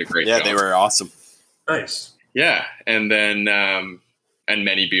Sounds. They did a great job. Yeah, they were awesome. Nice. Yeah, and then and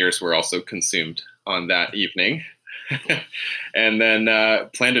many beers were also consumed on that evening. And then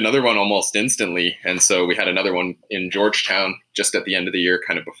planned another one almost instantly. And so we had another one in Georgetown just at the end of the year,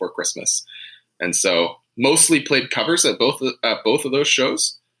 kind of before Christmas. And so mostly played covers at both of those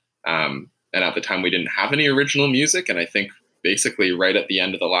shows. And at the time we didn't have any original music. And I think basically right at the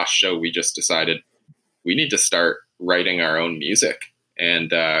end of the last show, we just decided we need to start writing our own music and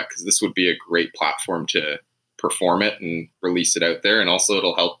because this would be a great platform to perform it and release it out there, and also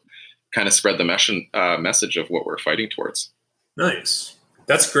it'll help kind of spread the message of what we're fighting towards. Nice.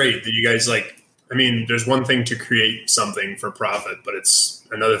 That's great that you guys like, I mean, there's one thing to create something for profit, but it's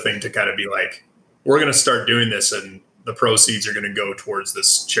another thing to kind of be like, we're going to start doing this and the proceeds are going to go towards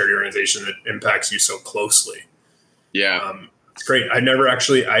this charity organization that impacts you so closely. Yeah. It's great. I never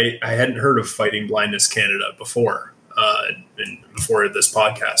actually, I hadn't heard of Fighting Blindness Canada before, before this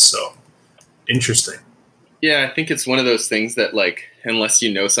podcast. So interesting. Yeah. I think it's one of those things that, like, unless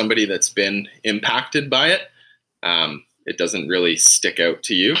you know somebody that's been impacted by it, it doesn't really stick out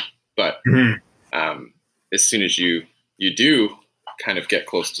to you. But as soon as you do kind of get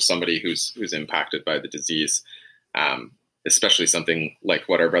close to somebody who's impacted by the disease, especially something like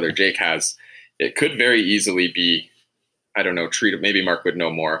what our brother Jake has, it could very easily be, I don't know, treated. Maybe Mark would know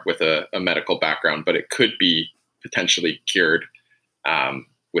more with a medical background, but it could be potentially cured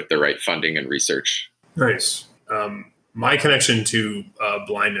with the right funding and research. Nice. My connection to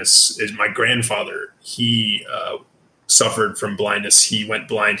blindness is my grandfather. He suffered from blindness. He went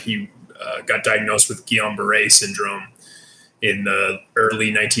blind. He got diagnosed with Guillain-Barré syndrome in the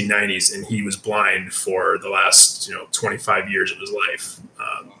early 1990s, and he was blind for the last 25 years of his life.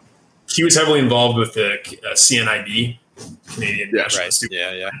 He was heavily involved with the CNIB, Canadian National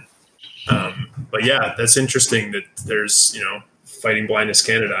Institute. But yeah, that's interesting that there's Fighting Blindness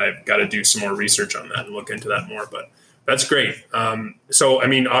Canada. I've got to do some more research on that and look into that more. But that's great. So I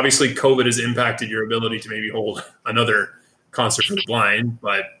mean, obviously, COVID has impacted your ability to maybe hold another concert for the blind.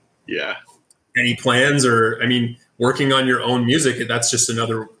 But yeah, any plans, or I mean, working on your own music, that's just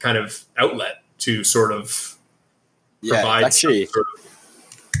another kind of outlet to sort of provide. Actually,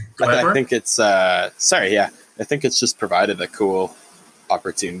 I think it's I think it's just provided a cool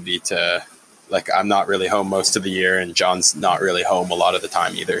opportunity to, like, I'm not really home most of the year and John's not really home a lot of the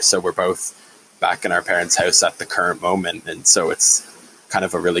time either. So we're both back in our parents' house at the current moment. And so it's kind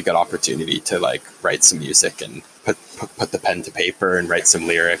of a really good opportunity to like write some music and put the pen to paper and write some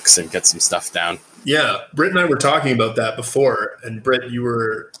lyrics and get some stuff down. Yeah. Britt and I were talking about that before. And Britt,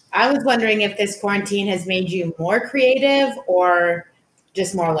 I was wondering if this quarantine has made you more creative or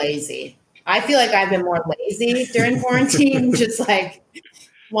just more lazy. I feel like I've been more lazy during quarantine, just like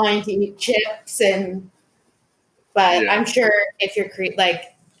wanting to eat chips but I'm sure if you're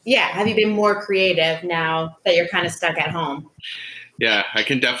have you been more creative now that you're kind of stuck at home? Yeah, I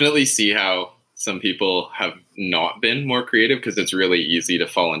can definitely see how some people have not been more creative, because it's really easy to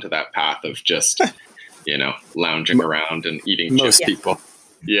fall into that path of just, lounging around and eating most chips. People.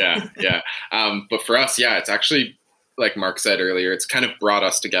 Yeah. But for us, it's actually, like Mark said earlier, it's kind of brought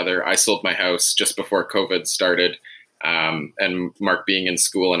us together. I sold my house just before COVID started. And Mark being in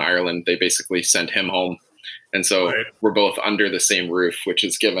school in Ireland, they basically sent him home. And so we're both under the same roof, which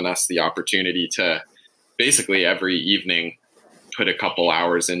has given us the opportunity to basically every evening put a couple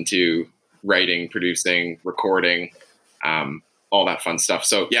hours into writing, producing, recording, all that fun stuff.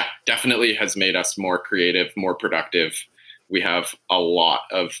 So yeah, definitely has made us more creative, more productive. We have a lot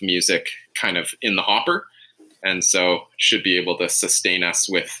of music kind of in the hopper, and so should be able to sustain us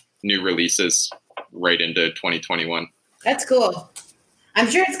with new releases right into 2021. That's cool. I'm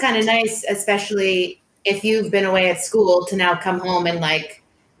sure it's kind of nice, especially if you've been away at school, to now come home and, like,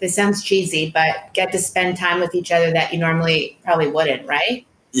 this sounds cheesy, but get to spend time with each other that you normally probably wouldn't, right?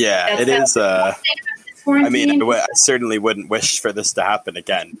 Yeah, it is. I mean, I certainly wouldn't wish for this to happen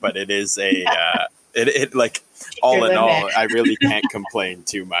again, but it is it like, all in all, I really can't complain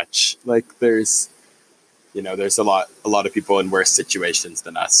too much. Like, there's a lot of people in worse situations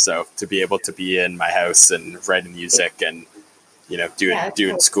than us. So to be able to be in my house and writing music and,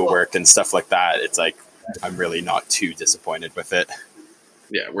 doing schoolwork and stuff like that, it's like, I'm really not too disappointed with it.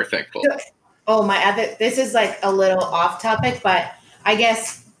 Yeah, we're thankful. Oh, this is like a little off topic, but I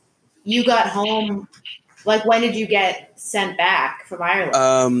guess you got home, like, when did you get sent back from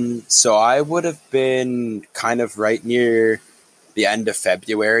Ireland? So I would have been kind of right near the end of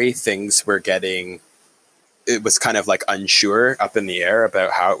February. Things were it was kind of like unsure, up in the air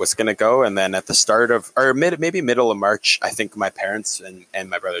about how it was going to go. And then at the start of, or maybe middle of March, I think my parents and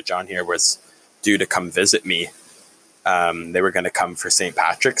my brother John here was due to come visit me. They were going to come for St.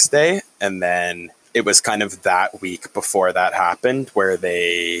 Patrick's Day. And then it was kind of that week before that happened where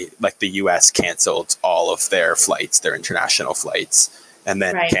the US canceled all of their flights, their international flights. And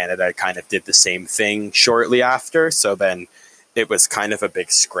then Canada kind of did the same thing shortly after. So then it was kind of a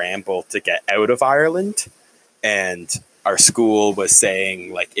big scramble to get out of Ireland. And our school was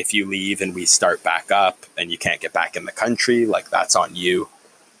saying, like, if you leave and we start back up and you can't get back in the country, like, that's on you.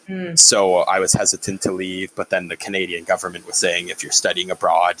 So I was hesitant to leave, but then the Canadian government was saying, if you're studying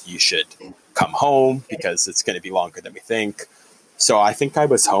abroad, you should come home because it's going to be longer than we think. So I think I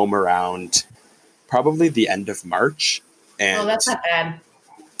was home around probably the end of March. And, that's not bad.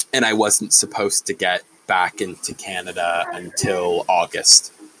 And I wasn't supposed to get back into Canada until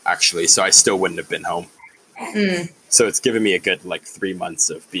August, actually. So I still wouldn't have been home. So it's given me a good 3 months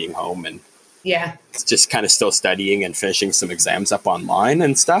of being home, and it's just kind of still studying and finishing some exams up online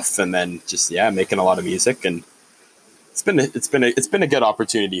and stuff, and then just making a lot of music, and it's been a good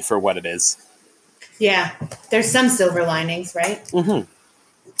opportunity for what it is. Yeah, there's some silver linings, right? Mm-hmm.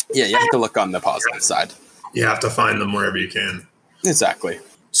 Yeah, you have to look on the positive side. You have to find them wherever you can. Exactly.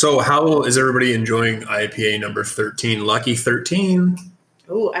 So how is everybody enjoying IPA number 13? Lucky 13.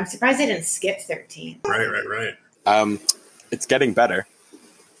 Ooh, I'm surprised I didn't skip 13. Right. It's getting better.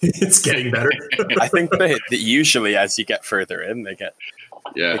 It's getting better. I think that usually as you get further in, they get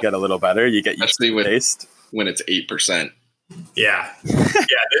a little better. You get used to the taste. When it's 8%. Yeah.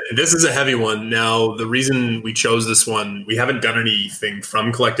 This is a heavy one. Now, the reason we chose this one, we haven't done anything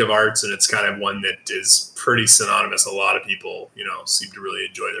from Collective Arts, and it's kind of one that is pretty synonymous. A lot of people, seem to really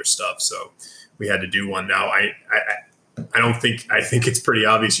enjoy their stuff. So we had to do one. Now, I think it's pretty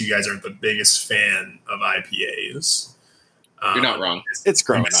obvious you guys aren't the biggest fan of IPAs. You're not wrong. It's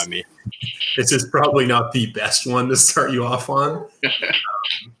growing on me. This is probably not the best one to start you off on.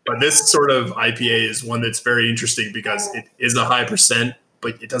 But this sort of IPA is one that's very interesting because it is a high percent,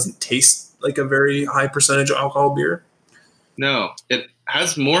 but it doesn't taste like a very high percentage alcohol beer. No, it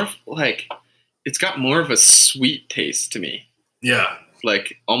has more it's got more of a sweet taste to me. Yeah.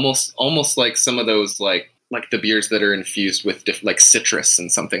 Almost like some of those like the beers that are infused with citrus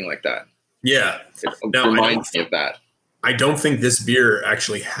and something like that. Yeah. It reminds me of that. I don't think this beer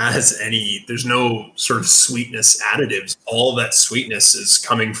actually has there's no sort of sweetness additives. All that sweetness is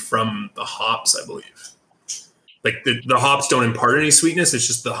coming from the hops, I believe. The hops don't impart any sweetness. It's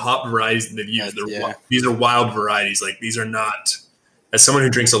just the hop varieties they've used. These are wild varieties. These are not, as someone who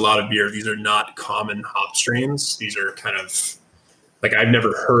drinks a lot of beer, these are not common hop strains. These are kind of I've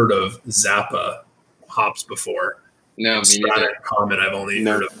never heard of Zappa hops before. No, me neither. Common, I've only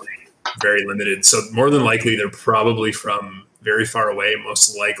heard of very limited. So more than likely, they're probably from very far away,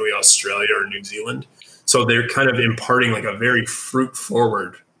 most likely Australia or New Zealand. So they're kind of imparting a very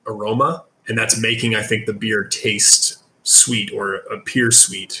fruit-forward aroma, and that's making, I think, the beer taste sweet or appear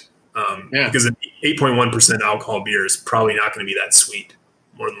sweet. Because an 8.1% alcohol beer is probably not going to be that sweet,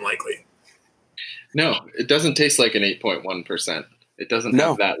 more than likely. No, it doesn't taste like an 8.1%. It doesn't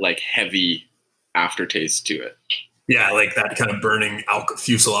have that heavy aftertaste to it. Yeah, that kind of burning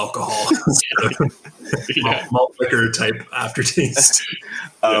fusel alcohol, malt liquor type aftertaste.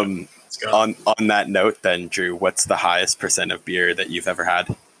 On that note, then, Drew, what's the highest percent of beer that you've ever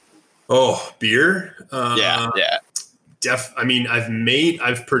had? Oh, beer? Yeah.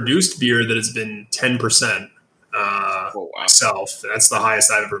 I've produced beer that has been 10% myself. That's the highest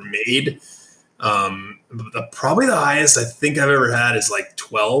I've ever made. Probably the highest I think I've ever had is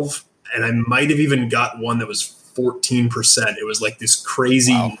 12, and I might have even got one that was 14%. It was this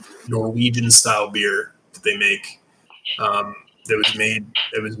crazy Norwegian style beer that they make.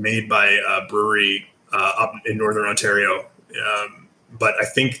 It was made by a brewery up in Northern Ontario. But I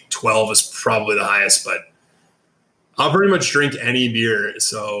think 12 is probably the highest, but I'll pretty much drink any beer.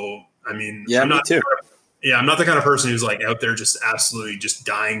 So, me too. I'm not the kind of person who's out there just absolutely just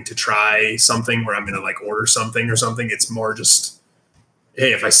dying to try something where I'm going to order something or something. It's more just,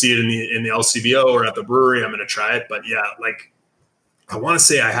 hey, if I see it in the LCBO or at the brewery, I'm going to try it. But I want to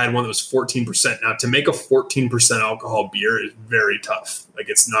say I had one that was 14%. Now, to make a 14% alcohol beer is very tough.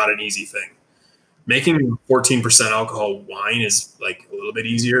 It's not an easy thing. Making 14% alcohol wine is a little bit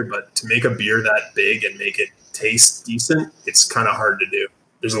easier, but to make a beer that big and make it taste decent, it's kind of hard to do.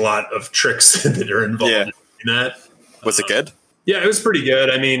 There's a lot of tricks that are involved in that. Was it good? Yeah, it was pretty good.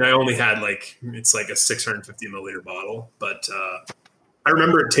 I only had it's a 650 milliliter bottle, but I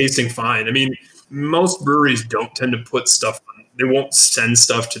remember it tasting fine. Most breweries don't tend to put stuff on. They won't send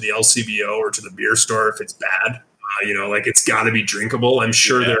stuff to the LCBO or to the beer store if it's bad. It's got to be drinkable. I'm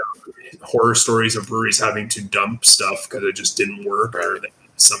sure there are horror stories of breweries having to dump stuff because it just didn't work or they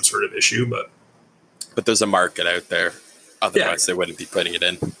had some sort of issue. But there's a market out there. Otherwise, they wouldn't be putting it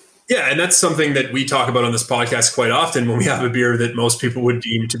in. Yeah, and that's something that we talk about on this podcast quite often when we have a beer that most people would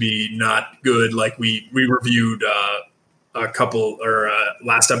deem to be not good. We reviewed a couple, or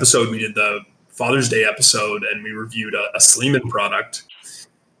last episode we did the Father's Day episode, and we reviewed a Sleeman product,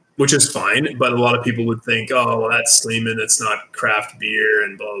 which is fine, but a lot of people would think, oh, well, that's Sleeman, it's not craft beer,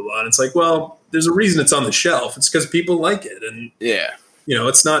 and blah, blah, blah. And it's well, there's a reason it's on the shelf. It's because people like it. And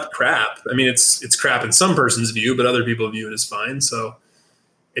it's not crap. I mean, it's crap in some person's view, but other people view it as fine. So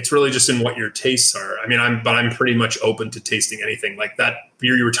it's really just in what your tastes are. I mean, I'm pretty much open to tasting anything. Like that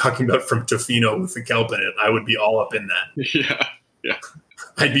beer you were talking about from Tofino with the kelp in it, I would be all up in that. Yeah.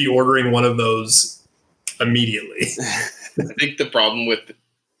 I'd be ordering one of those immediately. I think the problem with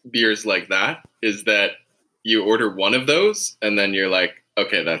beers like that is that you order one of those and then you're like,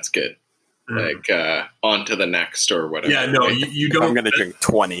 okay, that's good. Like on to the next or whatever. Yeah, no, you don't. I'm going to drink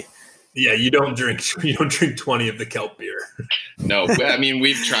 20. Yeah, you don't drink 20 of the kelp beer. No, I mean,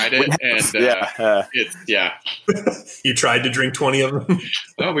 we've tried it and it's You tried to drink 20 of them?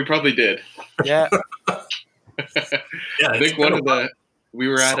 Oh, we probably did. Yeah. I think we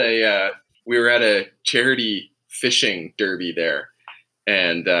were at a charity fishing derby there.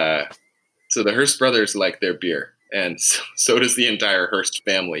 And so the Hearst brothers like their beer, and so does the entire Hearst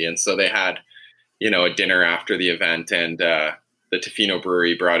family. And so they had, a dinner after the event, and the Tofino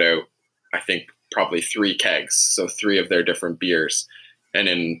Brewery brought out, I think, probably 3 kegs, so 3 of their different beers. And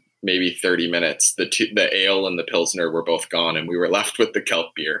in maybe 30 minutes, the ale and the Pilsner were both gone, and we were left with the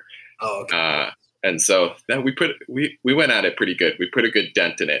kelp beer. Oh, okay. And so then we went at it pretty good. We put a good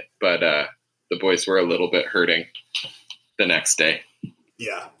dent in it, but the boys were a little bit hurting the next day.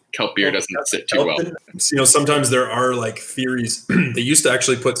 Yeah. Kelp beer doesn't sit too well. Sometimes there are like theories. They used to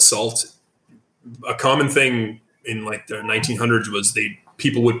actually put salt. A common thing in like the 1900s was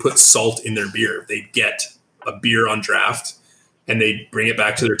people would put salt in their beer. They'd get a beer on draft and they'd bring it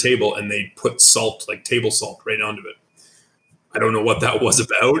back to their table and they'd put salt, like table salt, right onto it. I don't know what that was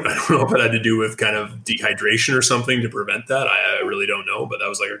about. I don't know if it had to do with kind of dehydration or something to prevent that. I really don't know, but that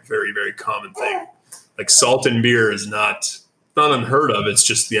was like a very, very common thing. Like salt in beer is not unheard of. It's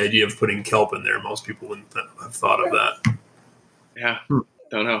just the idea of putting kelp in there. Most people wouldn't have thought of that. Yeah.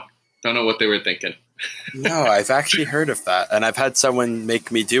 Don't know what they were thinking. No, I've actually heard of that. And I've had someone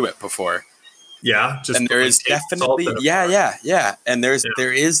make me do it before. Yeah. And there is definitely, yeah. And there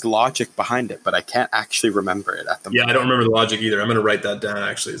is logic behind it, but I can't actually remember it at the moment. Yeah, I don't remember the logic either. I'm going to write that down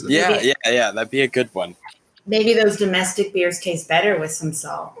actually. Yeah. That'd be a good one. Maybe those domestic beers taste better with some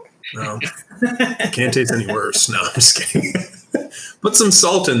salt. No, it can't taste any worse. No, I'm just kidding. Put some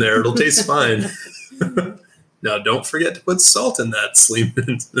salt in there; it'll taste fine. Now, don't forget to put salt in that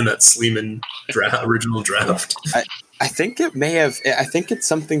Sleeman original draft. I think it may have. I think it's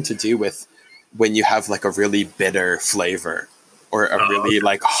something to do with when you have like a really bitter flavor or a really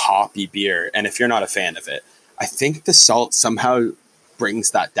like hoppy beer, and if you're not a fan of it, I think the salt somehow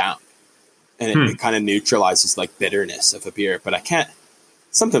brings that down, and it kind of neutralizes like bitterness of a beer. But I can't.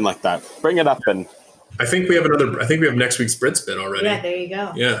 Something like that. Bring it up and. I think we have next week's Brits bit already. Yeah, there you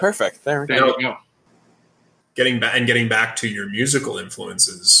go. Yeah, perfect. There we go. Getting back to your musical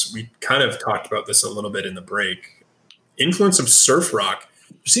influences, we kind of talked about this a little bit in the break. Influence of surf rock.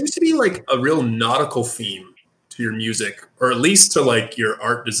 There seems to be like a real nautical theme to your music, or at least to like your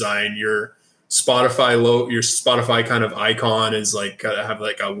art design. Your Spotify kind of icon is like have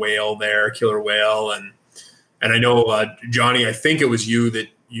like a whale there, killer whale, and I know Johnny. I think it was you that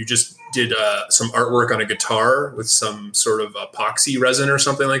you just did some artwork on a guitar with some sort of epoxy resin or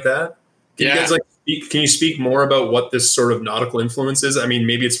something like that. Can you speak more about what this sort of nautical influence is? I mean,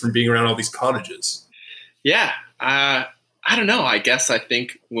 maybe it's from being around all these cottages. Yeah. I don't know. I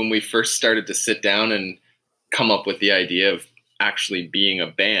think when we first started to sit down and come up with the idea of actually being a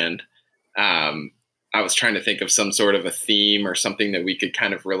band, I was trying to think of some sort of a theme or something that we could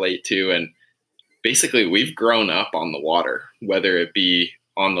kind of relate to. And basically we've grown up on the water, whether it be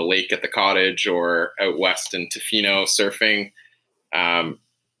on the lake at the cottage or out west in Tofino surfing.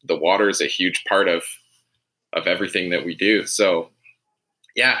 The water is a huge part of everything that we do. So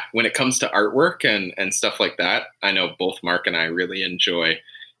yeah, when it comes to artwork and stuff like that, I know both Mark and I really enjoy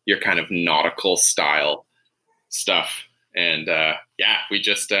your kind of nautical style stuff. And we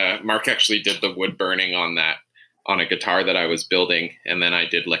just, Mark actually did the wood burning on a guitar that I was building. And then I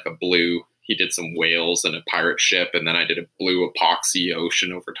did like a blue, he did some whales and a pirate ship. And then I did a blue epoxy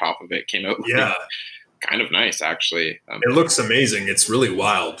ocean over top of it. Came out kind of nice, actually. It looks amazing. It's really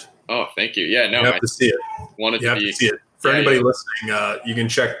wild. Oh, thank you. Yeah, no, you have to see it. You have to see it. For anybody listening, you can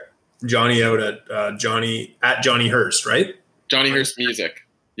check Johnny out at Johnny Hearst, right? Johnny Hearst Music.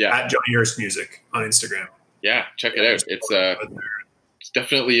 Yeah, at Johnny Hearst Music on Instagram. Yeah, check it out. It's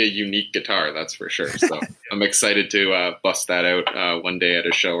definitely a unique guitar, that's for sure. So I'm excited to bust that out one day at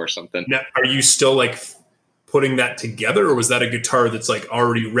a show or something. Now, are you still like putting that together, or was that a guitar that's like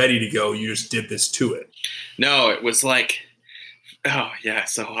already ready to go? You just did this to it? No, it was like, oh yeah.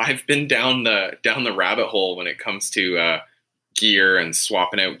 So I've been down the rabbit hole when it comes to gear and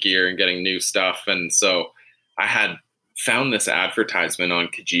swapping out gear and getting new stuff. And so I had found this advertisement on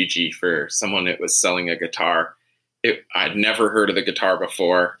Kijiji for someone that was selling a guitar. I'd never heard of the guitar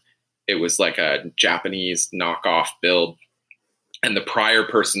before. It was like a Japanese knockoff build. And the prior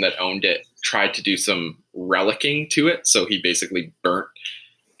person that owned it tried to do some relicking to it. So he basically burnt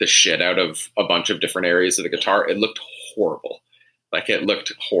the shit out of a bunch of different areas of the guitar. It looked horrible. Like, it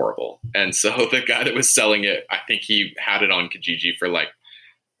looked horrible. And so the guy that was selling it, I think he had it on Kijiji for like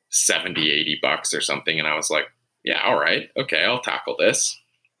 $70-$80 or something. And I was like, yeah, all right. Okay, I'll tackle this.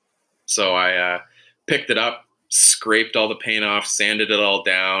 So I picked it up, scraped all the paint off, sanded it all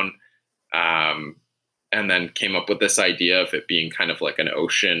down, and then came up with this idea of it being kind of like an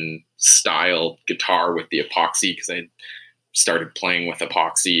ocean style guitar with the epoxy, because I started playing with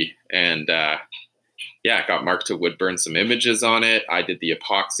epoxy. And I got Mark to woodburn some images on it. I did the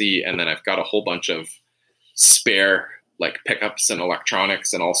epoxy, and then I've got a whole bunch of spare like pickups and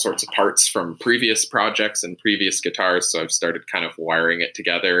electronics and all sorts of parts from previous projects and previous guitars. So I've started kind of wiring it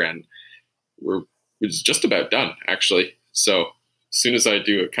together, and it's just about done, actually. So as soon as I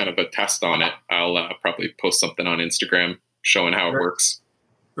do a kind of a test on it, I'll probably post something on Instagram showing how it works.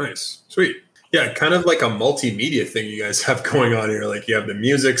 Nice. Sweet. Yeah, kind of like a multimedia thing you guys have going on here. Like, you have the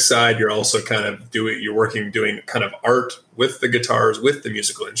music side, you're also kind of doing kind of art with the guitars, with the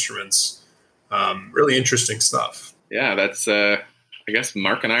musical instruments. Really interesting stuff. Yeah, that's, I guess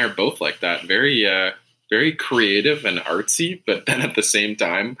Mark and I are both like that. Very, very creative and artsy, but then at the same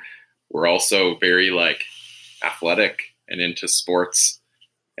time, we're also very like athletic and into sports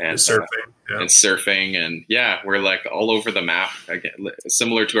and surfing. And we're like all over the map. Again,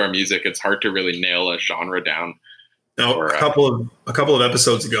 similar to our music, it's hard to really nail a genre down. Now, a couple of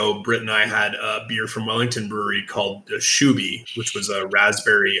episodes ago, Britt and I had a beer from Wellington Brewery called the Shubi, which was a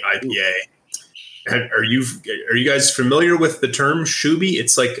raspberry IPA. Are you guys familiar with the term Shubi?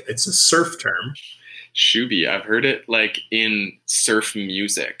 It's a surf term. Shubi, I've heard it like in surf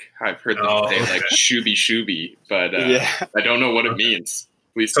music. I've heard them say like shubi, but I don't know what it means.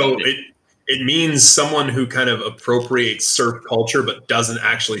 Please tell me. It means someone who kind of appropriates surf culture but doesn't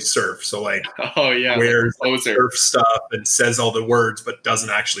actually surf. So like, wears surf stuff and says all the words but doesn't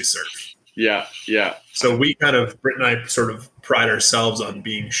actually surf. Yeah. So Britt and I sort of pride ourselves on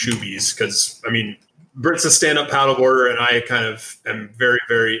being Shubis, because, I mean, Britt's a stand-up paddleboarder, and I kind of am very,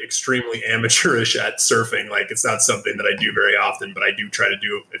 very extremely amateurish at surfing. Like, it's not something that I do very often, but I do try to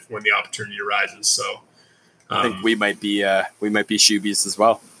do it when the opportunity arises. So I think we might be Shubis as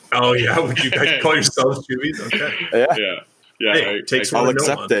well. Oh yeah, would you guys call yourselves Shubis? Okay. Yeah. Hey, I'll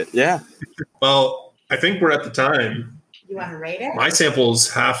accept it. Yeah. Well, I think we're at the time. You want to rate it? My sample's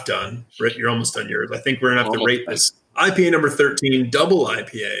half done. Britt, you're almost done yours. I think we're going to have to rate this. IPA number 13, double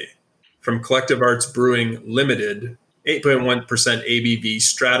IPA from Collective Arts Brewing Limited. 8.1% ABV,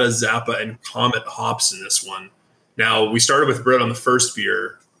 Strata, Zappa, and Comet hops in this one. Now, we started with Britt on the first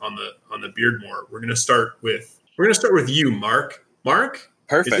beer on the Beardmore. We're going to start with you, Mark. Mark,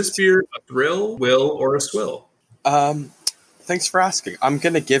 perfect. Is this beer a thrill, will, or a swill? Thanks for asking. I'm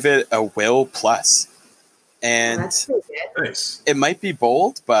going to give it a will plus. And that's pretty good. Nice. It might be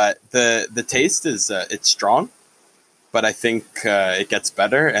bold, but the taste is it's strong. But I think it gets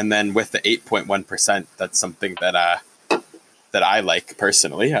better. And then with the 8.1%, that's something that I like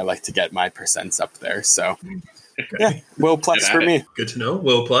personally. I like to get my percents up there. So will plus for me. Good to know.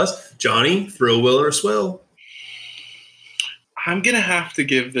 Will plus. Johnny, thrill, will, or swill? I'm gonna have to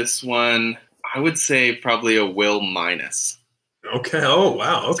give this one, I would say, probably a will minus. Okay. Oh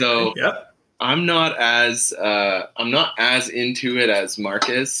wow. Okay. So, yep. I'm not as into it as Mark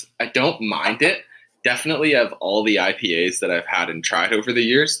is. I don't mind it. Definitely, of all the IPAs that I've had and tried over the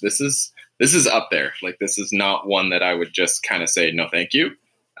years, this is up there. Like, this is not one that I would just kind of say no, thank you.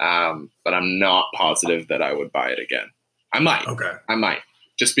 But I'm not positive that I would buy it again. I might. Okay. I might,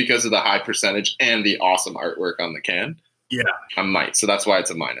 just because of the high percentage and the awesome artwork on the can. Yeah. I might. So that's why it's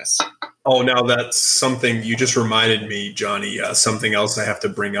a minus. Oh, now that's something you just reminded me, Johnny. Something else I have to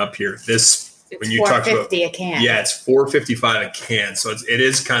bring up here. When you talk about $4.50 a can. Yeah, it's $4.55 a can, so it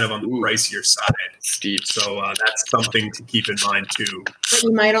is kind of on the pricier side. Steep. So that's something to keep in mind too. But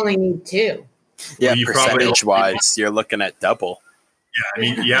you might only need two. Yeah, percentage-wise, you're looking at double. Yeah, I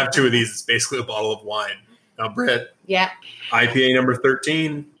mean, you have two of these. It's basically a bottle of wine. Now, Britt. Yeah. IPA number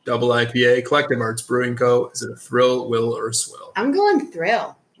 13, double IPA, Collective Arts Brewing Co. Is it a thrill, will, or a swill? I'm going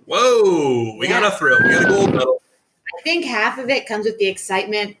thrill. Whoa, we got a thrill. We got a gold medal. I think half of it comes with the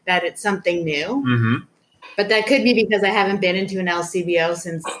excitement that it's something new. Mm-hmm. But that could be because I haven't been into an LCBO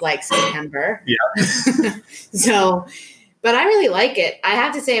since like September. Yeah. So, but I really like it. I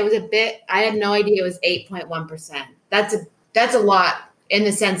have to say I had no idea it was 8.1%. That's a lot in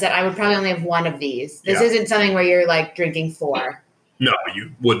the sense that I would probably only have one of these. This isn't something where you're like drinking 4. No,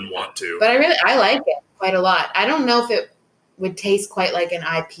 you wouldn't want to. But I like it quite a lot. I don't know if it would taste quite like an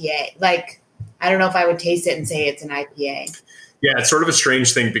IPA. Like, I don't know if I would taste it and say it's an IPA. Yeah, it's sort of a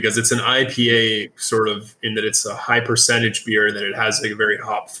strange thing because it's an IPA sort of in that it's a high percentage beer and that it has like a very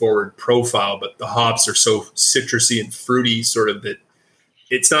hop forward profile, but the hops are so citrusy and fruity sort of that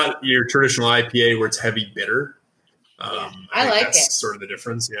it's not your traditional IPA where it's heavy bitter. I like that's it. Sort of the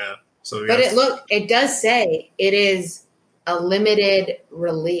difference. Yeah. So, but it does say it is a limited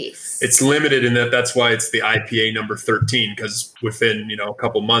release. It's limited in that's why it's the IPA number 13, because within a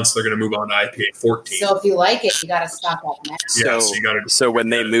couple months they're going to move on to IPA 14. So if you like it, you got to stock up next. Yeah, so when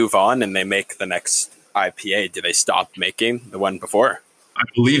they move on and they make the next IPA, do they stop making the one before? I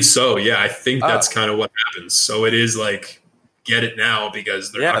believe so. Yeah, I think that's kind of what happens. So it is like get it now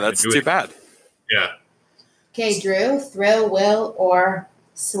because they're not going to do it. That's too bad. Yeah. Okay, Drew, thrill, will, or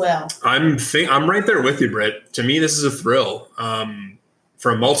swill? I'm right there with you, Britt. To me, this is a thrill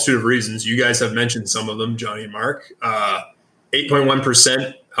for a multitude of reasons. You guys have mentioned some of them, Johnny and Mark.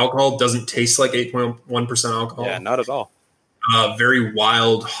 8.1% alcohol doesn't taste like 8.1% alcohol. Yeah, not at all. Very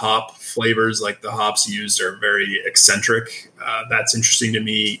wild hop flavors, like the hops used are very eccentric. That's interesting to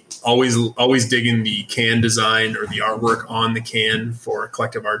me. Always digging the can design or the artwork on the can for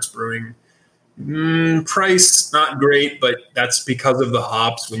Collective Arts Brewing. Price, not great, but that's because of the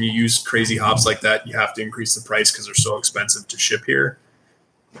hops. When you use crazy hops like that, you have to increase the price because they're so expensive to ship here.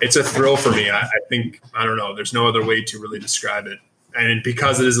 It's a thrill for me. I think, I don't know, there's no other way to really describe it. And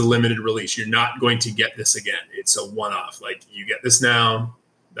because it is a limited release, you're not going to get this again. It's a one-off. Like, you get this now,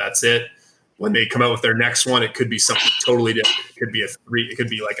 that's it. When they come out with their next one, it could be something totally different. It could be it could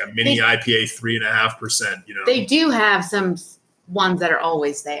be like a mini IPA 3.5%, They do have some ones that are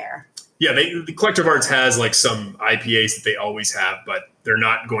always there. Yeah, the Collective Arts has like some IPAs that they always have, but they're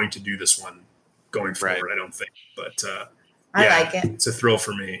not going to do this one going forward, I don't think. But I like it. It's a thrill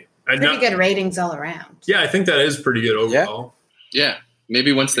for me. Pretty good ratings all around. Yeah, I think that is pretty good overall. Yeah.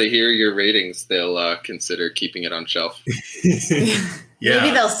 Maybe once they hear your ratings, they'll consider keeping it on shelf. Yeah.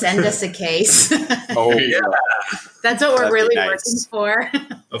 Maybe they'll send us a case. Oh, yeah. That's what we're really working for.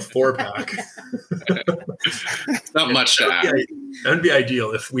 A 4-pack. Not much to add. That would be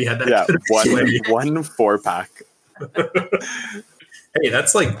ideal if we had that. Yeah, one 4-pack. Hey,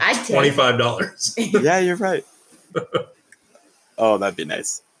 that's like $25. Yeah, you're right. Oh, that'd be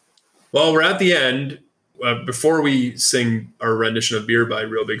nice. Well, we're at the end. Before we sing our rendition of Beer by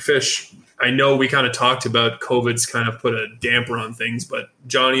Real Big Fish, I know we kind of talked about COVID's kind of put a damper on things, but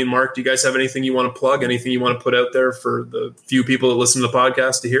Johnny and Mark, do you guys have anything you want to plug? Anything you want to put out there for the few people that listen to the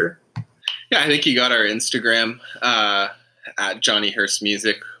podcast to hear? Yeah, I think you got our Instagram at Johnny Hurst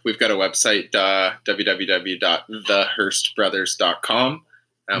Music. We've got a website, www.thehurstbrothers.com.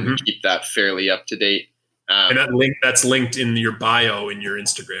 We keep that fairly up to date. And that's linked in your bio in your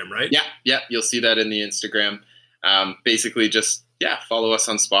Instagram, right? Yeah, you'll see that in the Instagram. Basically, just follow us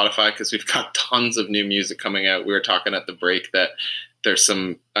on Spotify because we've got tons of new music coming out. We were talking at the break that there's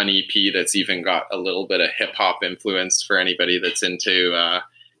an EP that's even got a little bit of hip hop influence for anybody that's into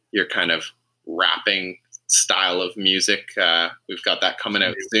your kind of rapping style of music. We've got that coming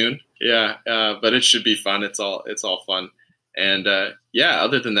out soon. Yeah, but it should be fun. It's all fun. And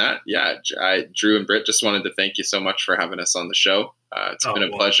other than that, Drew and Britt, just wanted to thank you so much for having us on the show. It's been a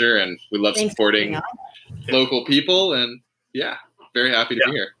pleasure, and we love supporting local people. And very happy to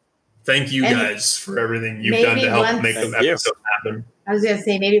be here. Thank you guys for everything you've done to help make the episode happen. I was going to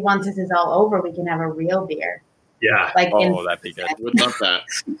say, maybe once this is all over, we can have a real beer. Yeah. That'd be good. Would love that.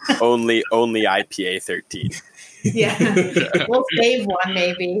 only IPA 13. Yeah. We'll save one,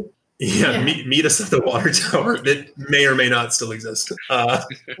 maybe. Yeah, meet us at the water tower that may or may not still exist.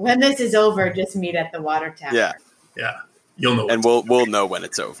 When this is over, just meet at the water tower. Yeah, you'll know. And we'll know when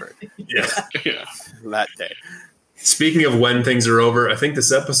it's over. Yeah. That day. Speaking of when things are over, I think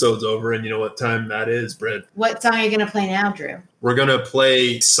this episode's over, and you know what time that is, Britt. What song are you going to play now, Drew? We're going to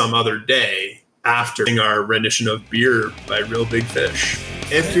play Some Other Day after our rendition of Beer by Real Big Fish.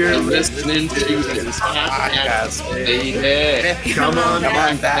 If you're listening to this podcast, baby, come on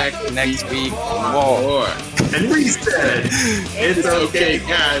back next week for more. And we said, it's okay,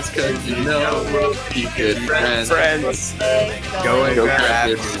 guys, because you know we'll be good friends. Go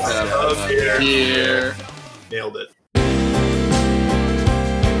grab yourself a beer. Nailed it.